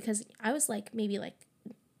for me because I was I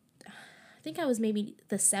think I was maybe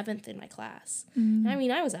the 7th in my class. I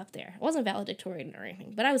mean, I was up there. I wasn't valedictorian or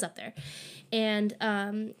anything, but I was up there. And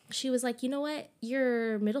she was like, you know what?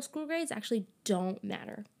 Your middle school grades actually don't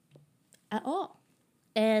matter at all.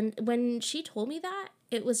 And when she told me that,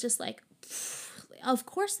 it was just like, of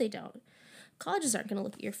course they don't. Colleges aren't going to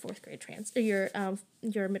look at your 4th grade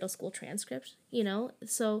your middle school transcript, you know?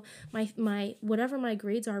 So my whatever my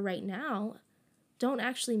grades are right now don't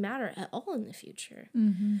actually matter at all in the future.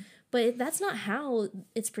 But that's not how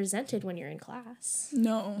it's presented when you're in class.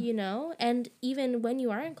 No. You know? And even when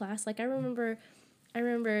you are in class, like I remember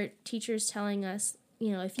teachers telling us,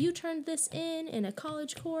 you know, if you turned this in a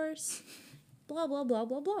college course, blah, blah, blah,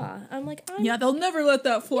 blah, blah. I'm like, Yeah, they'll never let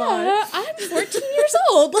that fly. yeah, I'm 14 years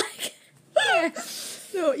old. Like, yeah.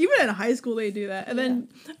 No, even in high school they do that. And then,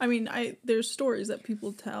 I mean, there's stories that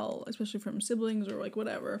people tell, especially from siblings or like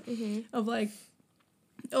whatever, of like,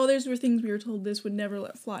 oh, these were things we were told this would never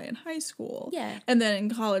let fly in high school. Yeah. And then in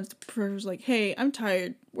college, the professor's like, hey, I'm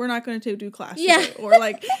tired. We're not going to do class Yeah. today. Or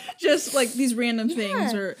like, just like these random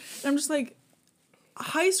things. Or and I'm just like,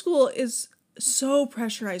 high school is so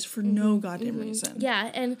pressurized for no goddamn reason.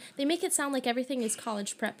 Yeah, and they make it sound like everything is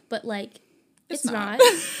college prep, but like, it's not.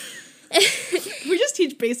 We just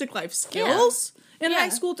teach basic life skills in Yeah. high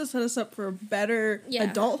school to set us up for better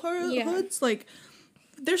adulthoods. Like,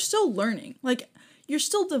 they're still learning. Like, you're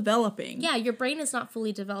still developing. Yeah, your brain is not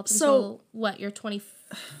fully developed So- until, what, you're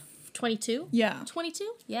 22? Yeah.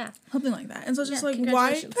 22? Yeah. Something like that. And so it's just Yeah, like,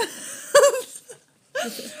 why? congratulations.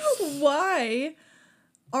 Why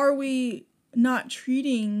are we not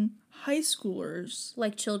treating high schoolers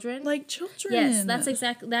Like children? like children? Yes, that's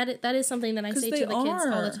exactly that is something that I 'Cause say they to the kids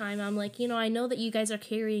all the are. time. I'm like, you know, I know that you guys are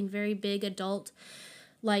carrying very big adult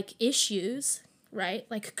like issues, right?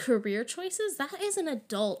 Like career choices. That is an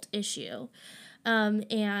adult issue.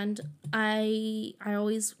 And I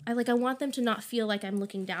want them to not feel like I'm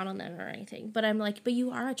looking down on them or anything, but I'm like, but you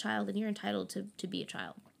are a child and you're entitled to be a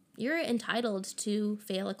child. You're entitled to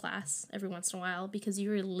fail a class every once in a while because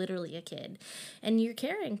you're literally a kid and you're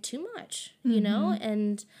carrying too much, you know?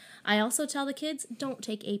 And I also tell the kids, don't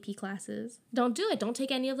take AP classes. Don't do it. Don't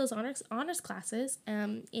take any of those honors classes.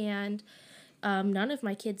 None of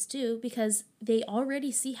my kids do because they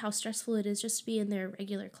already see how stressful it is just to be in their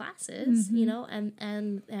regular classes, you know,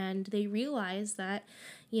 and they realize that,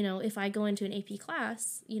 you know, if I go into an AP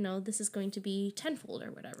class, you know, this is going to be tenfold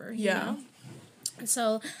or whatever, you know?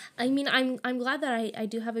 So, I mean, I'm glad that I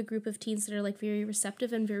do have a group of teens that are like very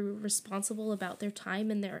receptive and very responsible about their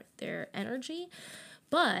time and their energy,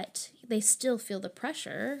 but they still feel the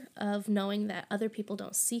pressure of knowing that other people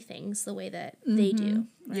don't see things the way that they do.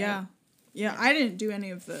 Right? Yeah, I didn't do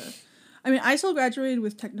any of the... I mean, I still graduated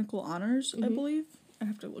with technical honors, I believe. I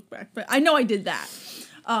have to look back, but I know I did that.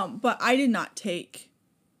 But I did not take,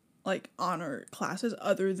 like, honor classes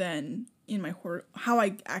other than in my... How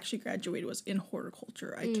I actually graduated was in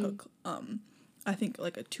horticulture. I took, I think,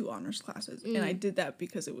 like, 2 honors classes. And I did that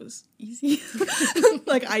because it was easy.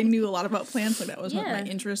 Like, I knew a lot about plants. Like, that was my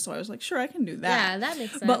interest. So I was like, sure, I can do that. Yeah, that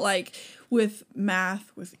makes sense. But, like, with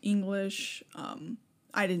math, with English...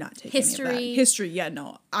 I did not take any of that. History, yeah,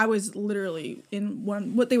 no. I was literally in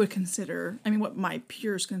what they would consider, I mean, what my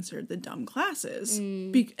peers considered the dumb classes.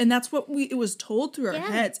 And that's what it was told through our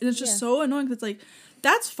heads. And it's just so annoying because it's like,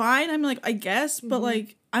 that's fine. I'm like, I guess, but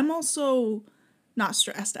like, I'm also not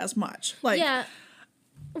stressed as much. Like, yeah.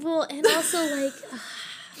 Well, and also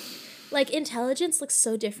like intelligence looks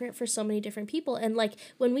so different for so many different people, and like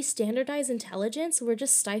when we standardize intelligence, we're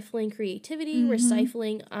just stifling creativity. We're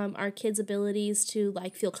stifling our kids' abilities to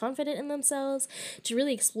like feel confident in themselves, to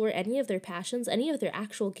really explore any of their passions, any of their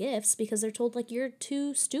actual gifts, because they're told like you're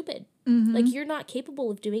too stupid. Like you're not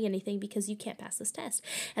capable of doing anything because you can't pass this test.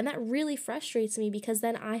 And that really frustrates me because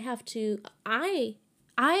then I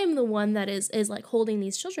I am the one that is like holding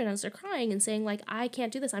these children as they're crying and saying like, I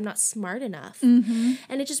can't do this. I'm not smart enough. Mm-hmm.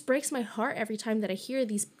 And it just breaks my heart every time that I hear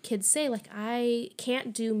these kids say like, I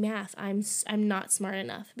can't do math. I'm not smart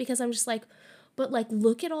enough, because I'm just like, but like,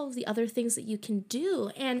 look at all of the other things that you can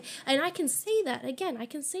do. And I can say that, again, I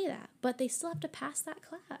can say that, but they still have to pass that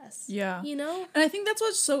class. Yeah. You know? And I think that's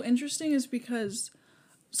what's so interesting is because,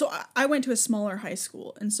 so I went to a smaller high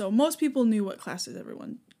school, and so most people knew what classes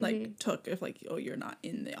everyone like took if like, oh, you're not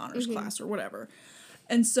in the honors class or whatever.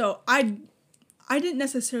 And so I didn't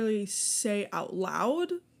necessarily say out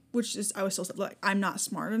loud, which is, I was still like, I'm not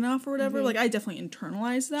smart enough or whatever. Like I definitely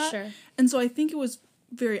internalized that. Sure. And so I think it was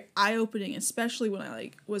very eye-opening, especially when I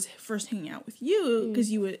like was first hanging out with you, because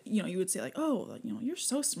you would say like, oh, like, you're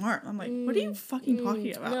so smart. I'm like, what are you fucking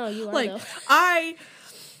talking about? No, you are, like though.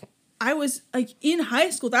 I was like in high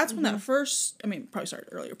school, that's when that first, I mean, probably started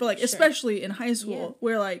earlier, but like especially in high school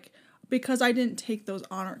where like, because I didn't take those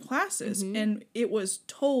honor classes and it was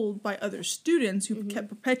told by other students who kept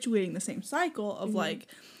perpetuating the same cycle of like,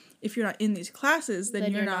 if you're not in these classes,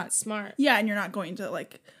 then you're not smart. Yeah, and you're not going to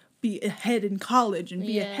like be ahead in college and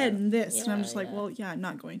be ahead in this. And I'm just like, well, yeah, I'm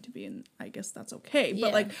not going to be, and I guess that's okay.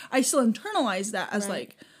 But like, I still internalize that as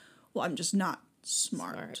like, well, I'm just not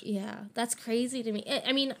smart. Yeah, that's crazy to me.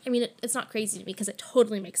 I mean, it's not crazy to me because it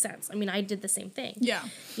totally makes sense. I mean, I did the same thing. Yeah.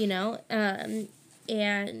 You know, and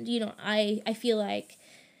you know, I feel like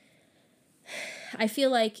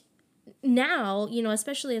now, you know,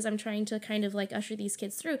 especially as I'm trying to kind of like usher these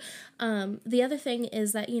kids through, the other thing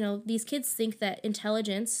is that, you know, these kids think that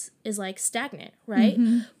intelligence is like stagnant, right?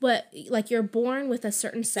 But like you're born with a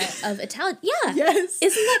certain set of intelligence. Yeah. Yes.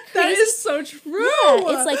 Isn't that crazy? That is so true.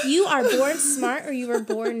 Yeah, it's like you are born smart or you were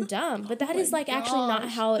born dumb. But that is like actually not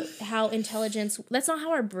how intelligence, that's not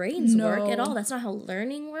how our brains work at all. That's not how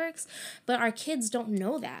learning works. But our kids don't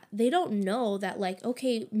know that. They don't know that like,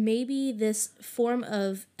 okay, maybe this form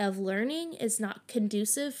of learning is not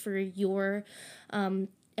conducive for your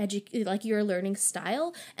like your learning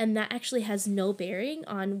style, and that actually has no bearing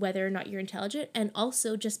on whether or not you're intelligent. And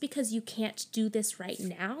also, just because you can't do this right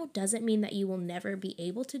now doesn't mean that you will never be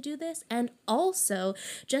able to do this. And also,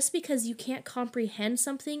 just because you can't comprehend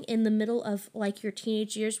something in the middle of like your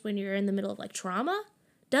teenage years when you're in the middle of like trauma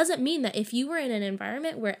doesn't mean that if you were in an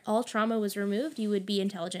environment where all trauma was removed, you would be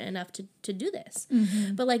intelligent enough to do this.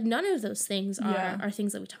 But like none of those things are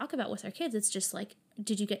things that we talk about with our kids. It's just like,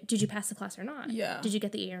 did you pass the class or not? Yeah. Did you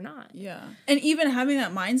get the A or not? Yeah. And even having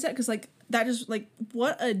that mindset, because like that is like,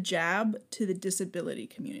 what a jab to the disability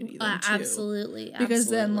community then too. Absolutely. Because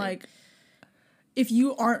then like, if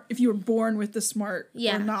you were born with the smart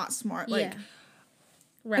or not smart, like,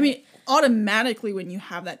 right. I mean, automatically when you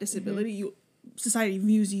have that disability, society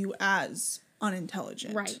views you as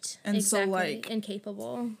unintelligent. Right. And exactly. so like,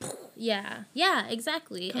 incapable. Yeah. Yeah,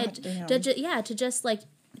 exactly. God damn. To just like,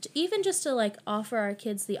 even just to like offer our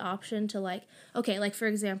kids the option to like, okay, like for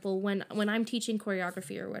example, when I'm teaching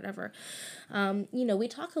choreography or whatever, you know, we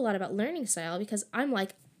talk a lot about learning style, because I'm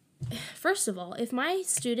like, first of all, if my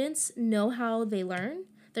students know how they learn,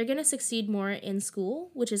 they're going to succeed more in school,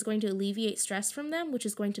 which is going to alleviate stress from them, which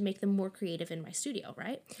is going to make them more creative in my studio,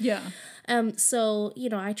 right? Yeah. So, you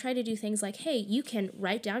know, I try to do things like, hey, you can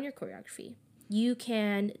write down your choreography. You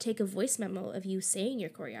can take a voice memo of you saying your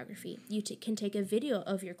choreography. You can take a video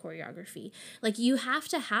of your choreography. Like, you have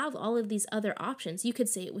to have all of these other options. You could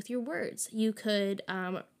say it with your words. You could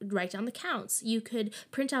write down the counts. You could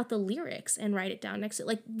print out the lyrics and write it down next to it.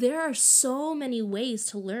 Like, there are so many ways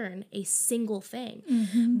to learn a single thing.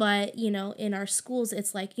 But, you know, in our schools,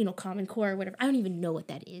 it's like, you know, Common Core or whatever. I don't even know what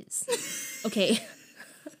that is. Okay.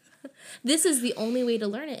 This is the only way to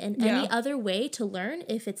learn it, and any other way to learn,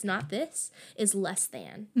 if it's not this, is less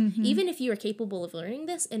than. Even if you are capable of learning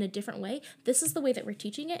this in a different way, this is the way that we're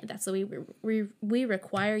teaching it. That's the way we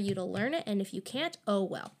require you to learn it, and if you can't, oh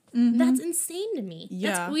well. That's insane to me.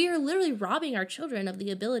 Yeah. We are literally robbing our children of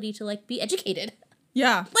the ability to like be educated.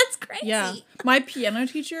 Yeah. That's crazy. Yeah. My piano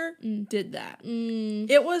teacher did that.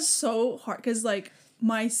 It was so hard, because like,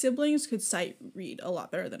 my siblings could sight read a lot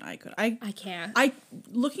better than I could. I can't.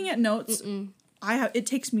 Looking at notes, it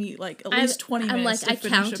takes me like at least 20 minutes to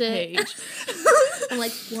finish a page. I'm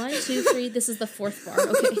like, 1, 2, 3, this is the 4th bar,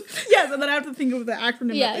 okay. Yeah, and then I have to think of the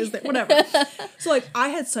acronym that is there, whatever. So like, I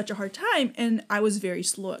had such a hard time, and I was very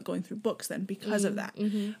slow at going through books then because of that.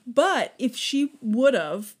 But if she would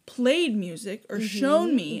have played music or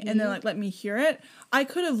shown me and then like let me hear it, I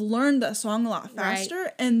could have learned that song a lot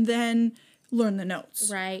faster and then learn the notes.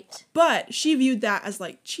 Right. But she viewed that as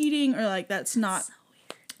like cheating, or like that's not. So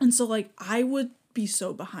weird. And so like, I would be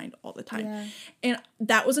so behind all the time. Yeah. And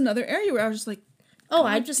that was another area where I was just like, Oh, God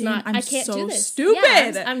I'm just damn, not. I'm I can't so do this. stupid.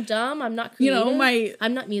 Yeah, I'm dumb. I'm not You creative. know,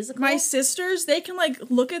 I'm not musical. my sisters, they can like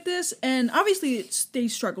look at this, and obviously they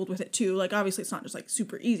struggled with it too. Like obviously it's not just like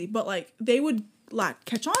super easy, but like they would like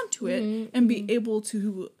catch on to it and be able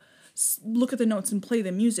to look at the notes and play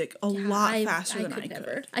the music a lot faster than I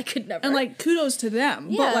could. I could never. And like kudos to them,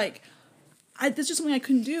 Yeah. but like that's just something I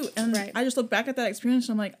couldn't do. And Right. I just look back at that experience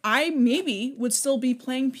and I'm like, I maybe would still be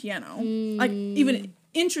playing piano, like even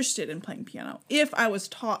interested in playing piano if I was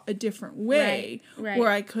taught a different way Right. where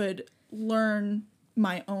I could learn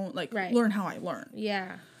my own, like learn how I learn.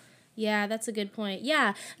 Yeah. Yeah, that's a good point.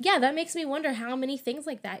 Yeah. Yeah, that makes me wonder how many things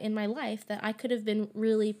like that in my life that I could have been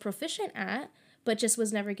really proficient at, but just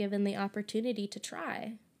was never given the opportunity to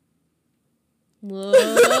try. Whoa.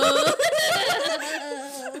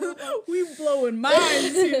 We blowing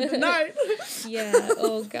minds here tonight. Yeah.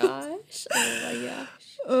 Oh, gosh. Oh, my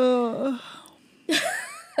gosh.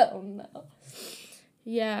 Oh, no.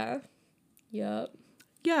 Yeah. Yup.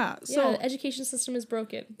 Yeah, Yeah, so the education system is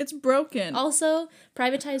broken. it's broken. Also,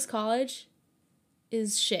 privatized college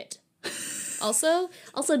is shit. Also,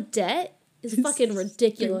 debt is fucking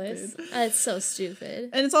ridiculous. It's so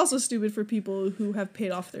stupid. And it's also stupid for people who have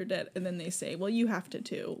paid off their debt and then they say, well, you have to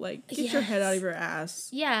too. Like, get your head out of your ass.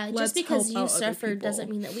 Yeah, Let's just because help you out other suffered people. doesn't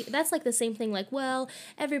mean that we. That's like the same thing. Like, well,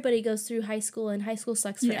 everybody goes through high school, and high school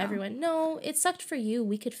sucks for Yeah. everyone. No, it sucked for you.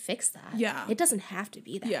 We could fix that. Yeah. it doesn't have to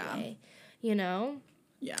be that Yeah. way. You know.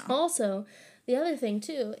 Yeah. Also, the other thing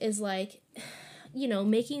too is like, you know,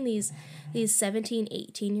 making these 17,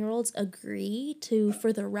 18-year-olds agree to,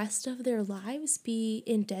 for the rest of their lives, be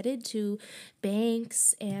indebted to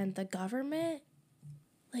banks and the government.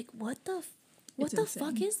 Like, what the insane.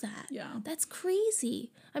 fuck is that? Yeah. That's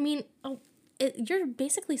crazy. I mean, you're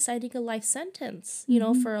basically citing a life sentence, you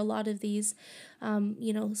know, for a lot of these,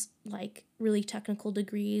 you know, like really technical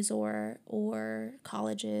degrees or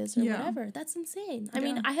colleges or Yeah. whatever. That's insane. I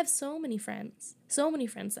mean, Yeah. I have so many friends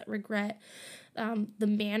that regret the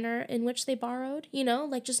manner in which they borrowed, you know,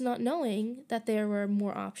 like just not knowing that there were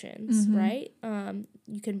more options, right?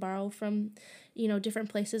 You can borrow from, you know, different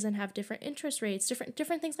places and have different interest rates,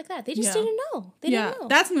 different things like that. They just Yeah. didn't know. They didn't know.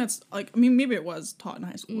 That's something that's like, I mean, maybe it was taught in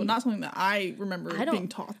high school, but not something that I remember being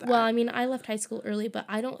taught that. Well, I mean, I left high school early, but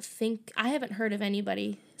I haven't heard of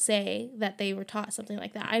anybody say that they were taught something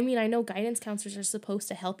like that. I mean, I know guidance counselors are supposed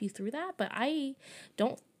to help you through that, but I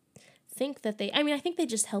don't think that I think they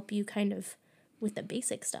just help you kind of with the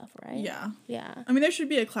basic stuff, right? Yeah. Yeah. I mean, there should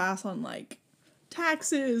be a class on like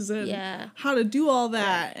taxes and Yeah. how to do all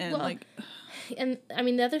that and Well, like And I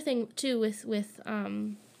mean, the other thing too with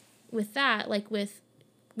that, like with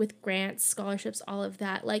grants, scholarships, all of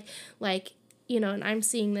that, like you know, and I'm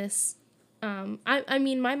seeing this. I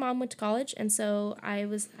mean, my mom went to college, and so I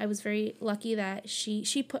was very lucky that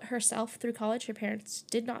she put herself through college. Her parents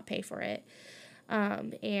did not pay for it,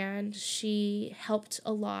 and she helped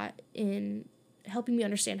a lot in helping me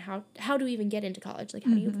understand how to even get into college, like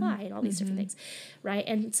how do you apply and all these different things, right?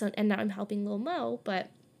 And so now I'm helping Lil Mo, but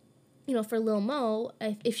you know, for Lil Mo,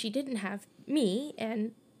 if she didn't have me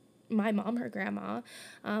and my mom, her grandma,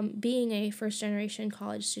 being a first-generation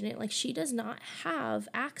college student, like she does not have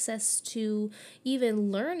access to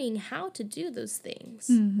even learning how to do those things,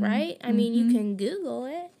 right? I mean, you can Google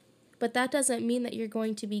it, but that doesn't mean that you're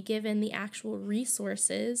going to be given the actual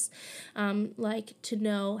resources, like to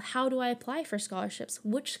know, how do I apply for scholarships?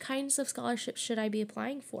 Which kinds of scholarships should I be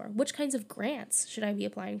applying for? Which kinds of grants should I be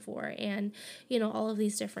applying for? And, you know, all of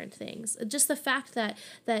these different things. Just the fact that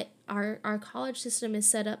our college system is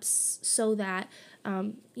set up so that,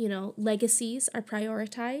 you know, legacies are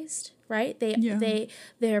prioritized, right?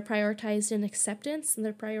 They're prioritized in acceptance, and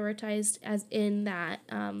they're prioritized as in that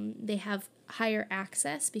they have higher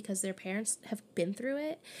access because their parents have been through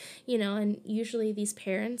it, you know, and usually these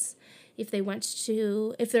parents, if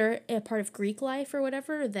they're a part of Greek life or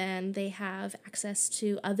whatever, then they have access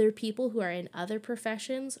to other people who are in other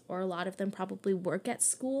professions, or a lot of them probably work at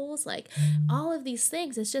schools, like all of these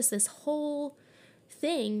things. It's just this whole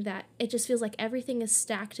thing that it just feels like everything is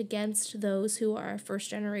stacked against those who are first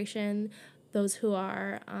generation, those who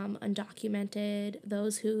are undocumented,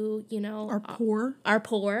 those who, you know, are poor,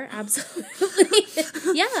 absolutely.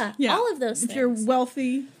 yeah, all of those things. If you're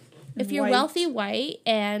wealthy, wealthy, white,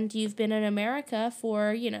 and you've been in America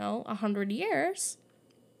for, you know, 100 years,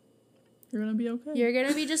 you're gonna be okay. You're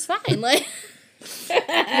gonna be just fine. Like,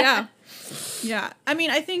 yeah. I mean,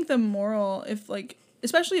 I think the moral,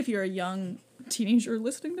 especially if you're a young teenager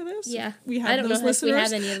listening to this, we have I don't those know if we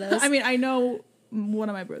listeners. have any of those. I mean, I know one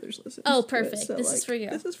of my brothers listens. Oh, to perfect. it, so This is for you.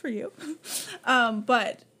 This is for you.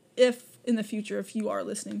 But if in the future, if you are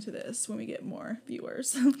listening to this when we get more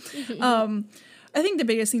viewers, I think the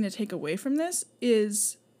biggest thing to take away from this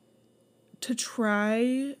is to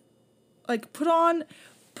try, like, put on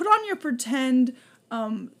your pretend,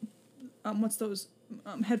 what's those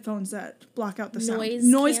headphones that block out the sound?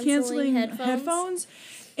 Noise canceling headphones.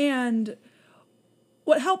 And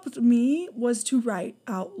what helped me was to write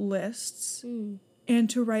out lists and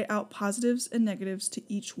to write out positives and negatives to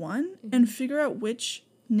each one and figure out which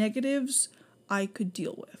negatives I could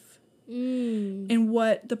deal with. And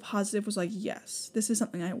what the positive was like, yes, this is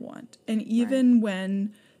something I want. And even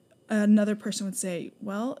when another person would say,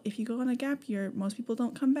 well, if you go on a gap year, most people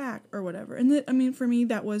don't come back or whatever. And I mean, for me,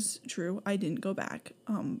 that was true. I didn't go back.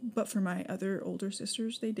 But for my other older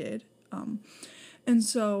sisters, they did. And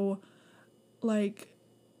so, like,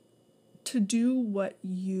 to do what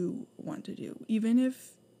you want to do, even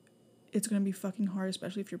if it's going to be fucking hard,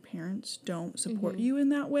 especially if your parents don't support you in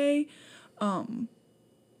that way,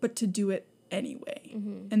 but to do it anyway.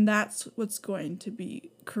 And that's what's going to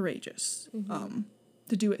be courageous.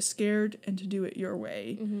 To do it scared and to do it your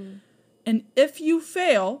way. And if you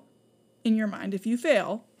fail, in your mind, if you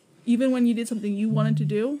fail, even when you did something you wanted to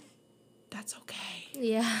do, that's okay.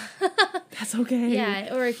 Yeah. That's okay.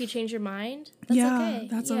 Yeah, or if you change your mind, that's okay.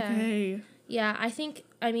 That's okay. Yeah, I think,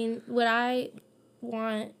 I mean, what I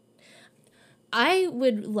want, I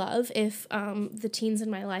would love if the teens in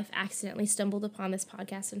my life accidentally stumbled upon this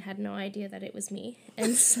podcast and had no idea that it was me.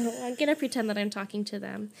 And so I'm going to pretend that I'm talking to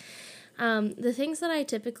them. The things that I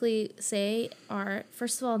typically say are,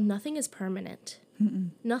 first of all, nothing is permanent.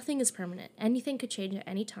 Nothing is permanent. Anything could change at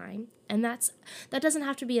any time. And that doesn't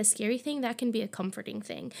have to be a scary thing. That can be a comforting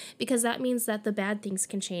thing, because that means that the bad things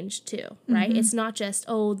can change too, right? It's not just,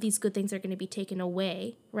 oh, these good things are going to be taken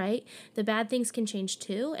away, right? The bad things can change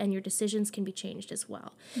too, and your decisions can be changed as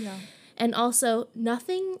well. Yeah. And also,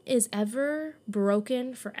 nothing is ever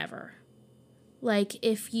broken forever. Like,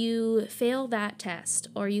 if you fail that test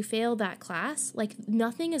or you fail that class, like,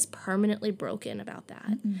 nothing is permanently broken about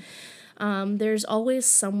that. There's always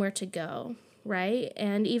somewhere to go, right?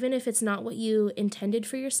 And even if it's not what you intended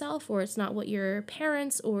for yourself, or it's not what your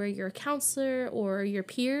parents or your counselor or your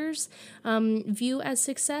peers view as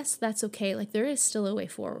success, that's okay. Like, there is still a way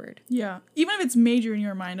forward. Yeah. Even if it's major in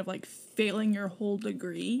your mind of, like, failing your whole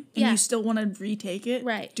degree and you still want to retake it,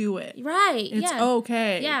 right? Do it. Right. It's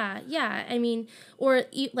okay. Yeah. I mean, or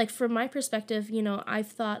like, from my perspective, you know, I've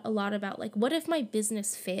thought a lot about, like, what if my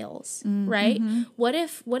business fails, right? What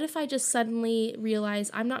if I just suddenly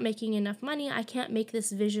realize I'm not making enough money, I can't make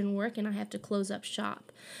this vision work, and I have to close up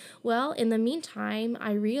shop? Well, in the meantime,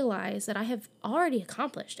 I realize that I have already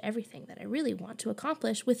accomplished everything that I really want to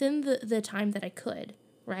accomplish within the time that I could.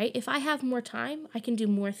 Right? If I have more time, I can do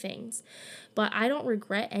more things. But I don't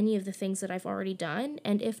regret any of the things that I've already done.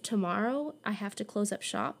 And if tomorrow I have to close up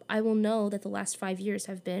shop, I will know that the last 5 years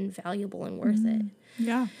have been valuable and worth it.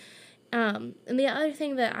 Yeah. And the other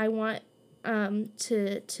thing that I want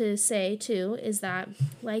to say too is that,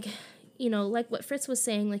 like, you know, like what Fritz was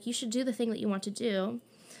saying, like, you should do the thing that you want to do.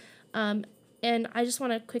 And I just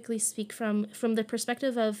want to quickly speak from the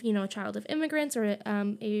perspective of, you know, a child of immigrants, or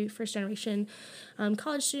a first-generation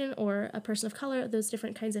college student, or a person of color, those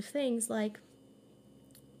different kinds of things. Like,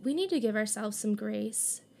 we need to give ourselves some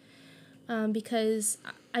grace, because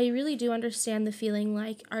I really do understand the feeling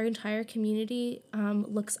like our entire community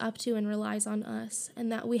looks up to and relies on us,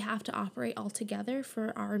 and that we have to operate all together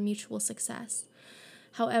for our mutual success.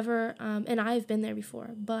 However, and I've been there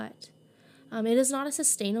before, but it is not a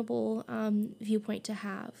sustainable viewpoint to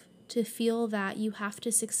have, to feel that you have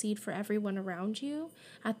to succeed for everyone around you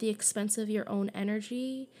at the expense of your own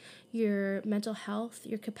energy, your mental health,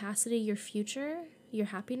 your capacity, your future, your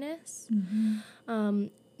happiness.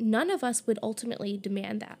 None of us would ultimately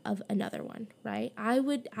demand that of another one, right?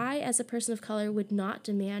 I, as a person of color, would not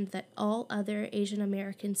demand that all other Asian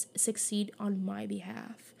Americans succeed on my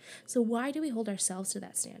behalf. So why do we hold ourselves to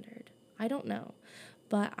that standard? I don't know.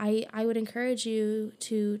 But I would encourage you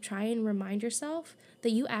to try and remind yourself that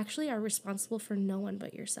you actually are responsible for no one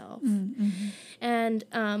but yourself. And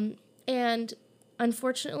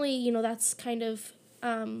unfortunately, you know, that's kind of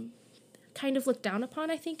looked down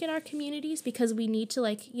upon, I think, in our communities, because we need to,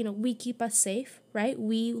 like, you know, we keep us safe, right?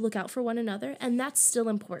 We look out for one another, and that's still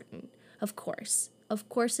important, of course. Of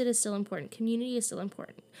course it is still important. Community is still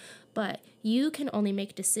important. But you can only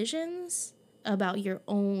make decisions about your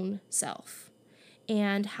own self.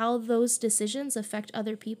 And how those decisions affect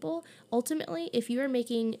other people. Ultimately, if you are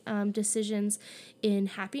making decisions in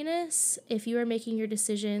happiness, if you are making your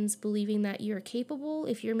decisions believing that you're capable,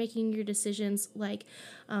 if you're making your decisions, like,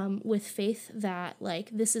 with faith that, like,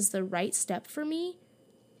 this is the right step for me,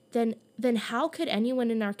 then how could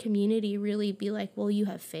anyone in our community really be like, well, you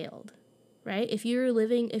have failed, right? If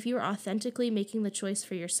you're authentically making the choice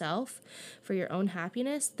for yourself, for your own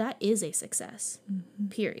happiness, that is a success,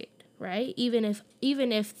 period, right? Even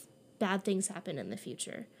if bad things happen in the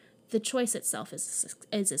future, the choice itself is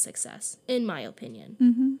a success, in my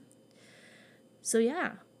opinion. So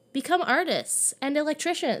yeah, become artists and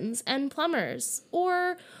electricians and plumbers,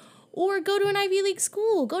 or go to an Ivy League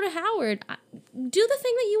school, go to Howard, do the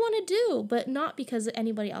thing that you want to do, but not because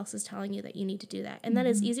anybody else is telling you that you need to do that. And that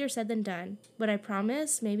is easier said than done. But I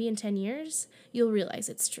promise, maybe in 10 years, you'll realize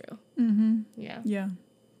it's true. Yeah. Yeah.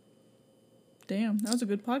 Damn, that was a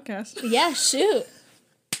good podcast. Yeah, shoot.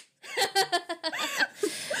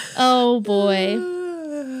 Oh, boy.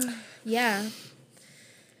 Yeah.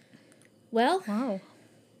 Well, Wow.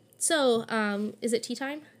 so, is it tea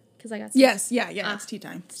time? Because I got Yes, yeah, it's tea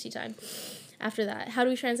time. It's tea time. After that, how do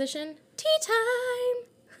we transition? Tea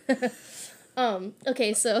time!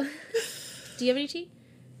 Okay, so, do you have any tea?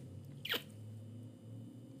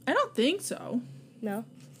 I don't think so. No?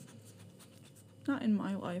 Not in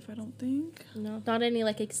my life, I don't think. No? Not any,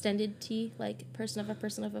 like, extended tea? Like, person of a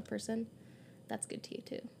person of a person? That's good tea,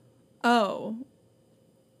 too. Oh.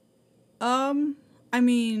 I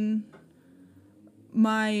mean,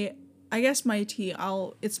 I guess my tea,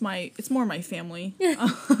 it's more my family,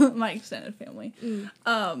 my extended family.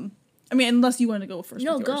 I mean, unless you want to go first.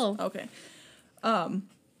 No, with yours. go. Okay.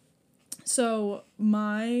 So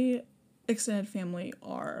my extended family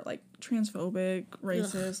are like transphobic,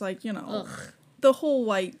 racist, like, you know, the whole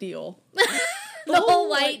white deal. The whole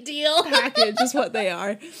white deal. Package is what they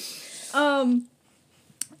are.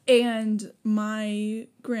 And my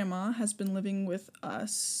grandma has been living with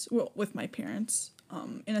us, well, with my parents,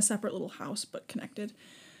 in a separate little house, but connected,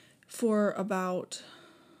 for about,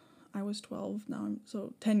 I was 12,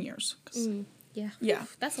 so 10 years. Yeah. Yeah.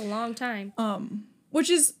 That's a long time. Which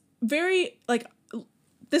is very, like,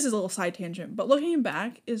 this is a little side tangent, but looking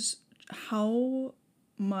back is how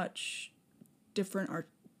much different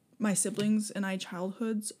my siblings and I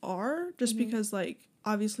childhoods are, just because, like,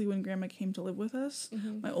 obviously when grandma came to live with us,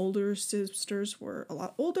 my older sisters were a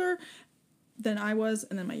lot older than I was,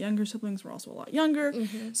 and then my younger siblings were also a lot younger.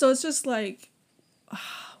 So it's just like,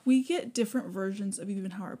 we get different versions of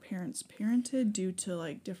even how our parents parented due to,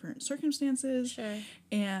 like, different circumstances. Sure.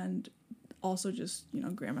 And also just, you know,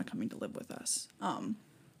 grandma coming to live with us.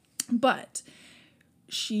 But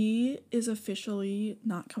she is officially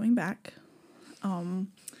not coming back.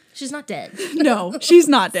 She's not dead. No, she's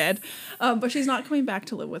not dead. But she's not coming back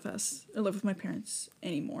to live with us, or live with my parents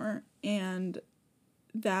anymore. And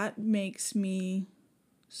that makes me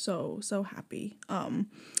so, so happy.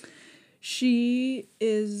 She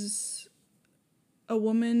is a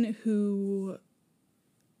woman who,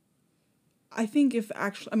 I think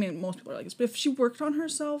most people are like this, but if she worked on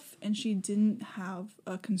herself and she didn't have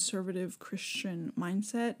a conservative Christian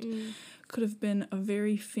mindset, could have been a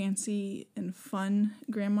very fancy and fun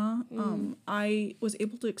grandma. I was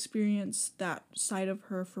able to experience that side of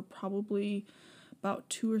her for probably about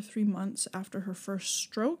 2 or 3 months after her first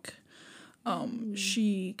stroke.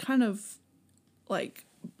 She kind of, like,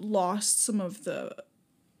 lost some of the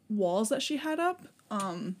walls that she had up,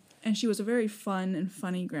 and she was a very fun and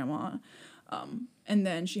funny grandma. And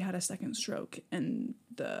then she had a second stroke, and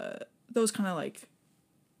those kind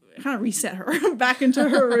of reset her back into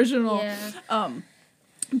her original. Yeah.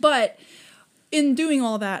 But in doing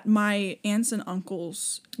all that, my aunts and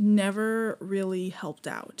uncles never really helped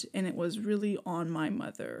out, and it was really on my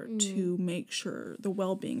mother to make sure the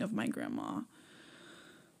well-being of my grandma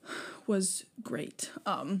was great.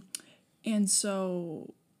 And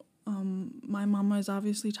so my mama is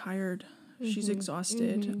obviously tired. She's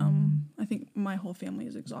exhausted. I think my whole family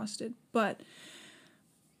is exhausted. But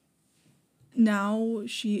now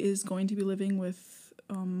she is going to be living with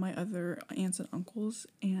my other aunts and uncles.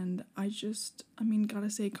 And gotta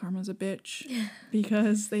say, karma's a bitch.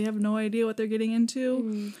 Because they have no idea what they're getting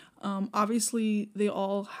into. Obviously, they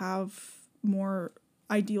all have more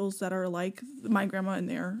ideals that are like my grandma and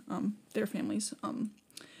their families.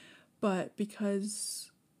 But because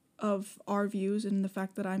of our views and the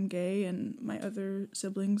fact that I'm gay and my other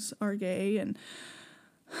siblings are gay, and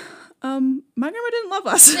my grandma didn't love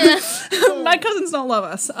us. My cousins don't love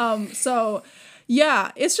us. So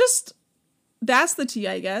yeah, it's just, that's the tea,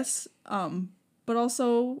 I guess. But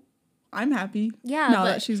also I'm happy now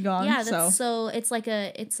that she's gone. Yeah,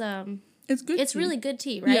 it's good. It's tea. really good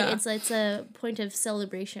tea, right? Yeah. It's a point of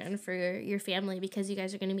celebration for your family, because you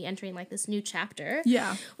guys are going to be entering, like, this new chapter.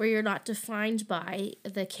 Yeah. Where you're not defined by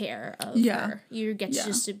the care of her. You get to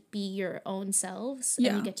just to be your own selves,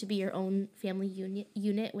 and you get to be your own family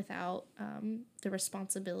unit without the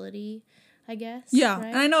responsibility, I guess. Yeah, right?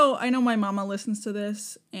 and I know my mama listens to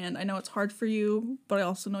this, and I know it's hard for you, but I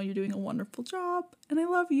also know you're doing a wonderful job, and I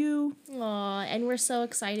love you. Aw, and we're so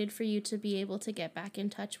excited for you to be able to get back in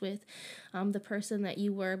touch with the person that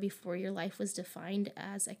you were before your life was defined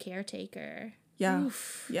as a caretaker. Yeah,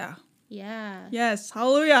 Oof. yeah, Yeah. yes,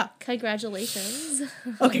 hallelujah. Congratulations.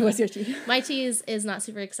 Okay, what's your tea? My tea is not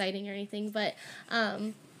super exciting or anything, but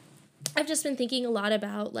I've just been thinking a lot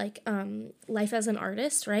about like life as an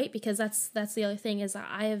artist, right? Because that's the other thing is that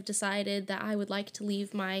I have decided that I would like to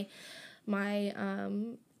leave my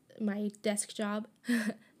desk job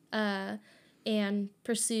and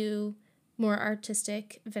pursue more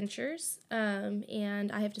artistic ventures.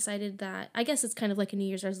 And I have decided that I guess it's kind of like a New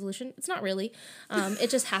Year's resolution. It's not really. It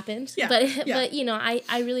just happened. Yeah, But yeah. but you know,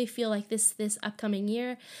 I really feel like this upcoming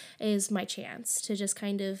year is my chance to just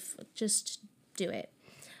kind of just do it.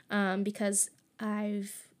 Because I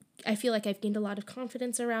feel like I've gained a lot of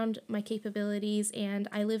confidence around my capabilities, and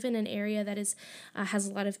I live in an area that is has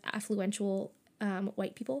a lot of affluential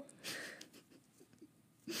white people.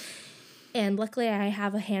 And luckily, I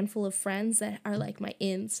have a handful of friends that are like my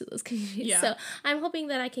ins to those communities. Yeah. So I'm hoping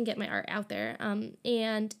that I can get my art out there.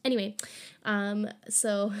 And anyway,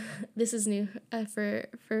 so this is new for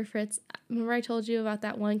Fritz. Remember I told you about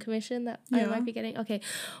that one commission that I Yeah. might be getting? Okay.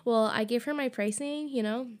 Well, I gave her my pricing, you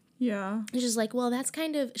know. Yeah. And she's like, well, that's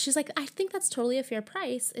kind of, she's like, I think that's totally a fair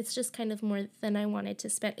price. It's just kind of more than I wanted to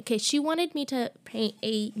spend. Okay, she wanted me to paint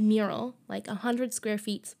a mural, like 100 square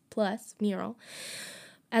feet plus mural,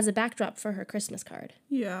 as a backdrop for her Christmas card.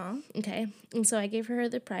 Yeah. Okay, and so I gave her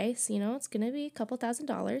the price. You know, it's gonna be a couple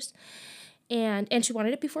 $1,000s, and she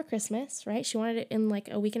wanted it before Christmas, right? She wanted it in like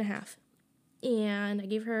a week and a half, and I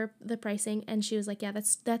gave her the pricing, and she was like, "Yeah,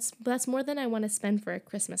 that's more than I want to spend for a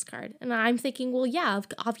Christmas card." And I'm thinking, well, yeah,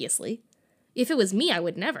 obviously, if it was me, I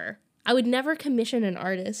would never commission an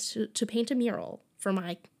artist to paint a mural for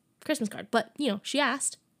my Christmas card. But you know, she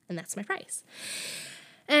asked, and that's my price.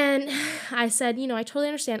 And I said, you know, I totally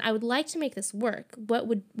understand. I would like to make this work.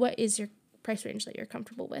 What is your price range that you're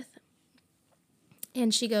comfortable with?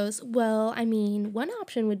 And she goes, well, I mean, one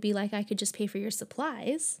option would be like I could just pay for your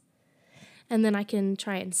supplies and then I can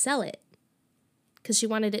try and sell it. Because she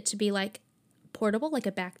wanted it to be like portable, like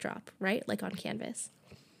a backdrop, right? Like on canvas.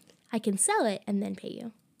 I can sell it and then pay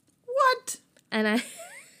you. What? And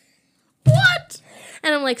What?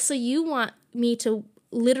 And I'm like, so you want me to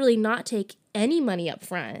literally not take any money up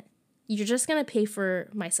front? You're just going to pay for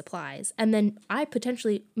my supplies. And then I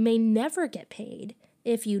potentially may never get paid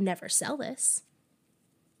if you never sell this.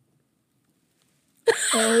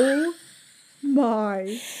 Oh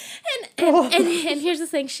my. And here's the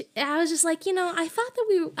thing. I was just like, you know, I thought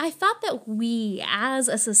that we as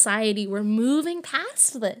a society were moving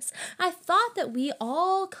past this. I thought that we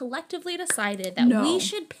all collectively decided that No. we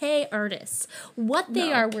should pay artists what they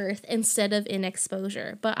No. are worth instead of in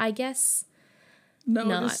exposure. But I guess No,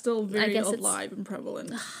 No, it's still I very guess it's- alive and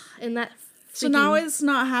prevalent. in that So now freaking- it's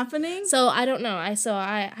not happening? So I don't know. I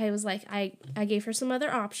was like, I gave her some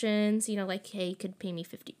other options, you know, like, hey, you could pay me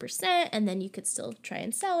 50% and then you could still try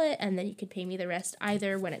and sell it. And then you could pay me the rest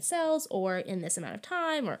either when it sells or in this amount of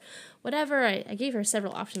time or whatever. I gave her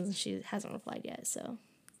several options and she hasn't replied yet. So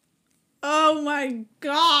Oh my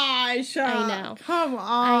gosh. I know. Come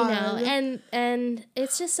on. I know. And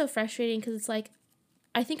it's just so frustrating because it's like,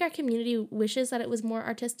 I think our community wishes that it was more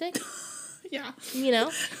artistic. Yeah. You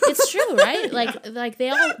know, it's true, right? Like they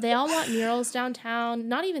all want murals downtown.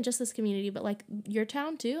 Not even just this community, but like your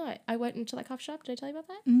town too. I went into that coffee shop. Did I tell you about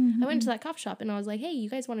that? I went into that coffee shop and I was like, "Hey, you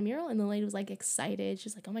guys want a mural?" And the lady was like excited.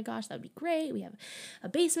 She's like, "Oh my gosh, that would be great. We have a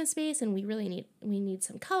basement space and we need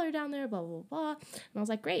some color down there." Blah blah blah. And I was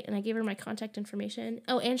like, "Great." And I gave her my contact information.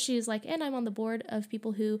 Oh, and she was like, "And I'm on the board of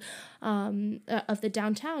people who, of the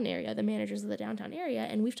downtown area, the managers of the downtown area,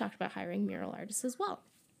 and we've talked about hiring mural artists as well."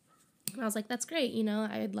 And I was like, that's great, you know,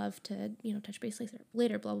 I'd love to, you know, touch base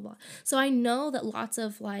later, blah, blah, blah. So I know that lots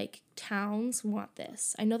of, like, towns want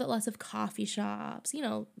this. I know that lots of coffee shops, you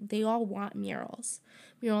know, they all want murals.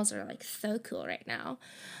 Murals are, like, so cool right now.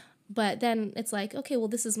 But then it's like, okay, well,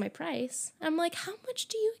 this is my price. I'm like, how much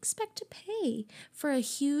do you expect to pay for a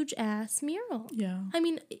huge-ass mural? Yeah. I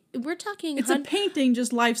mean, we're talking... It's a painting,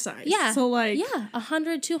 just life size. Yeah. So, like... Yeah,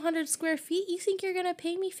 100, 200 square feet. You think you're going to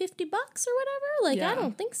pay me $50 or whatever? Like, Yeah. I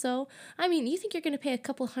don't think so. I mean, you think you're going to pay a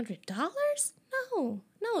couple $100?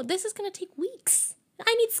 No, this is going to take weeks.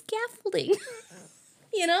 I need scaffolding.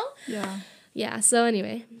 You know? Yeah. Yeah, so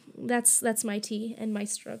anyway, that's my tea and my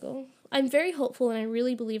struggle. I'm very hopeful, and I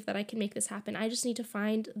really believe that I can make this happen. I just need to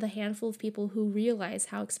find the handful of people who realize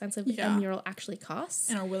how expensive a mural actually costs.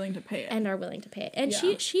 And are willing to pay it. And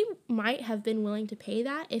she might have been willing to pay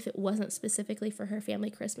that if it wasn't specifically for her family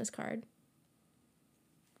Christmas card.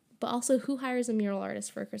 But also, who hires a mural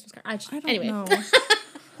artist for a Christmas card? I don't know.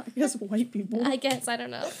 I guess white people. I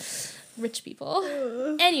don't know. Rich people.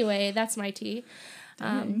 Anyway, that's my tea.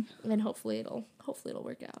 And hopefully it'll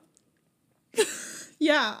work out.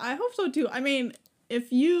 Yeah, I hope so too. I mean,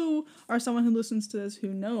 if you are someone who listens to this who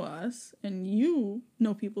know us and you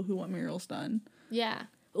know people who want murals done, yeah,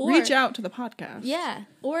 reach out to the podcast. Yeah.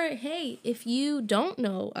 Or hey, if you don't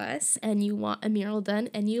know us and you want a mural done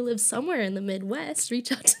and you live somewhere in the Midwest,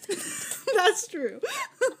 reach out to them. That's true.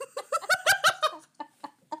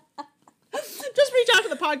 Just reach out to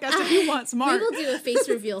the podcast if you want smart. We will do a face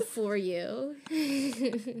reveal for you.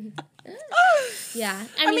 Yeah.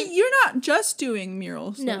 I mean, you're not just doing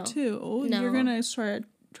murals, though, too. No. You're going to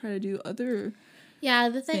try to do other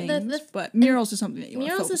things, but murals is something that you want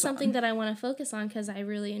to focus on. Murals is something that I want to focus on because I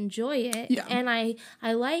really enjoy it. Yeah. And I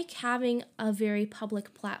like having a very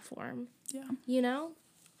public platform. Yeah. You know?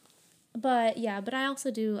 But I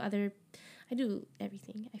also do I do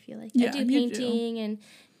everything, I feel like. Yeah, I do painting and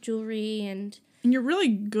jewelry and you're really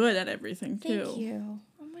good at everything, too. Thank you.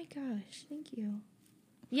 Oh my gosh, thank you.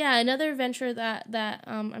 Yeah, another venture that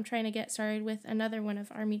I'm trying to get started with, another one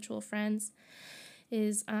of our mutual friends,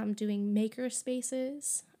 is doing maker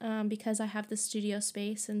spaces because I have the studio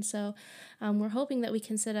space. And so we're hoping that we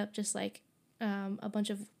can set up just like a bunch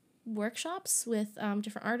of workshops with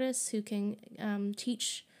different artists who can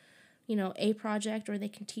teach, a project, or they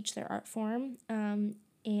can teach their art form.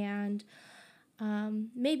 And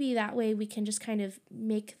maybe that way we can just kind of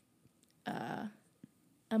make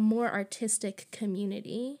a more artistic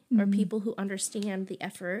community, or people who understand the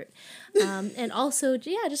effort, and also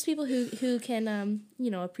just people who can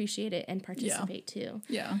appreciate it and participate too.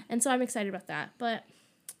 Yeah. And so I'm excited about that. But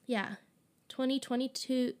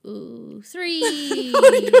 2022 3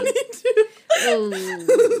 2022. Oh.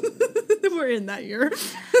 We're in that year.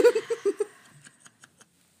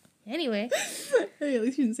 Anyway. Hey, at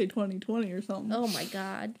least you didn't say 2020 or something. Oh my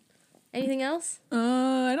God. Anything else?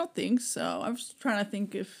 I don't think so. I was trying to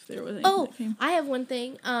think if there was anything that came. I have one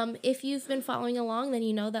thing. If you've been following along, then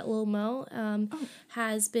you know that Lil Mo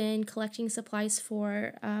has been collecting supplies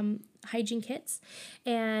for hygiene kits.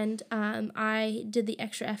 And I did the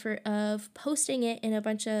extra effort of posting it in a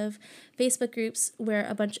bunch of Facebook groups where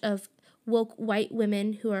a bunch of woke white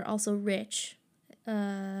women who are also rich,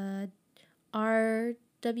 RWWW,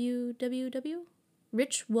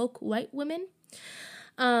 rich woke white women,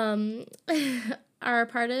 are a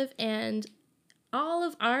part of, and all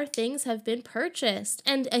of our things have been purchased.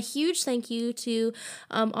 And a huge thank you to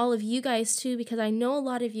all of you guys too, because I know a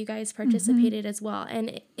lot of you guys participated as well.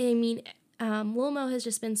 And I mean, Lil Mo has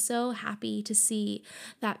just been so happy to see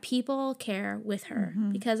that people care with her,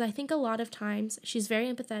 because I think a lot of times she's very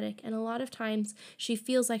empathetic, and a lot of times she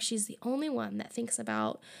feels like she's the only one that thinks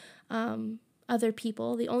about other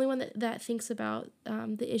people, the only one that thinks about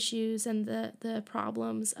the issues and the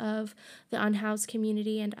problems of the unhoused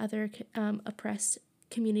community and other oppressed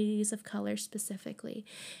communities of color specifically.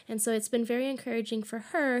 And so it's been very encouraging for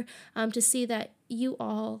her to see that you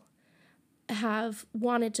all have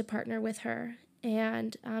wanted to partner with her.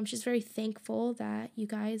 And she's very thankful that you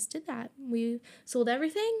guys did that. We sold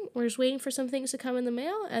everything. We're just waiting for some things to come in the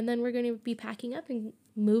mail, and then we're going to be packing up and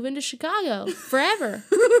moving to Chicago forever.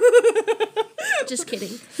 Just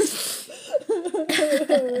kidding.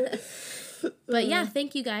 But yeah,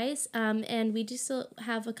 thank you guys. And we do still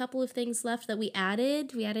have a couple of things left that we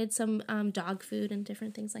added. We added some dog food and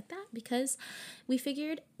different things like that because we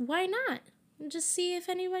figured, why not? Just see if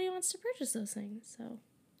anybody wants to purchase those things. So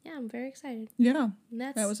yeah, I'm very excited. Yeah,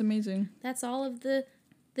 that was amazing. That's all of the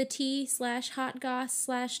tea/hot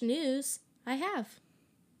goss/news I have.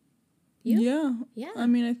 You? Yeah. I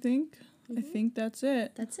mean, I think that's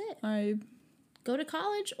it. That's it. I go to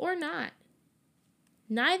college or not.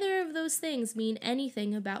 Neither of those things mean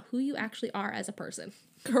anything about who you actually are as a person.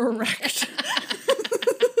 Correct.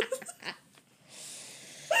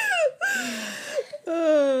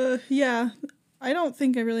 Yeah. I don't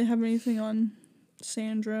think I really have anything on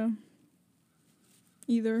Sandra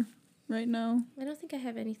either right now. I don't think I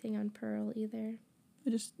have anything on Pearl either. I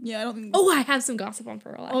don't think... Oh, I have some gossip on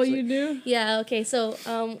Pearl, actually. Oh, you do? Yeah, okay.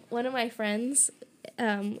 So, one of my friends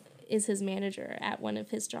is his manager at one of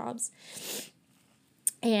his jobs.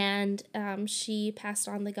 And she passed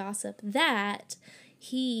on the gossip that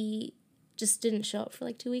he just didn't show up for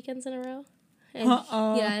like 2 weekends in a row. And,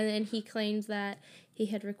 yeah, and he claimed that he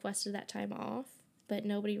had requested that time off, but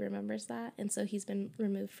nobody remembers that, and so he's been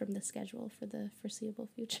removed from the schedule for the foreseeable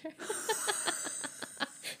future.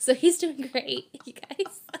 So he's doing great, you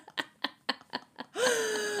guys.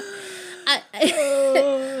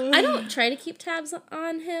 I don't try to keep tabs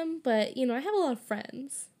on him, but, you know, I have a lot of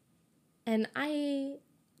friends, and I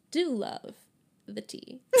do love the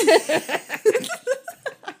tea.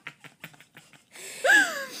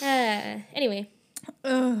 Anyway.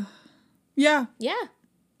 Yeah. Yeah.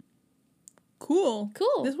 Cool.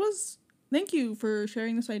 Cool. Thank you for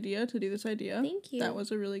sharing this idea, to do this idea. Thank you. That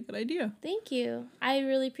was a really good idea. Thank you. I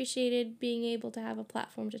really appreciated being able to have a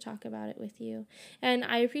platform to talk about it with you. And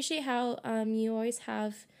I appreciate how you always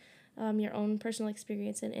have your own personal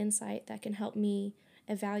experience and insight that can help me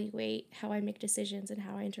evaluate how I make decisions and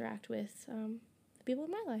how I interact with the people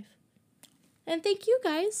in my life. And thank you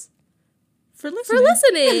guys For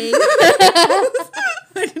listening.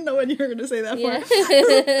 I didn't know when you were going to say that part. We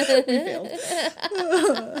failed.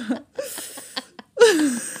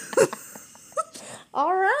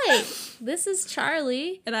 All right. This is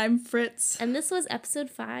Charlie. And I'm Fritz. And this was episode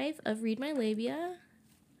 5 of Read My Labia.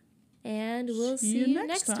 And we'll see you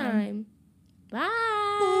next time.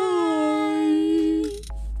 Bye.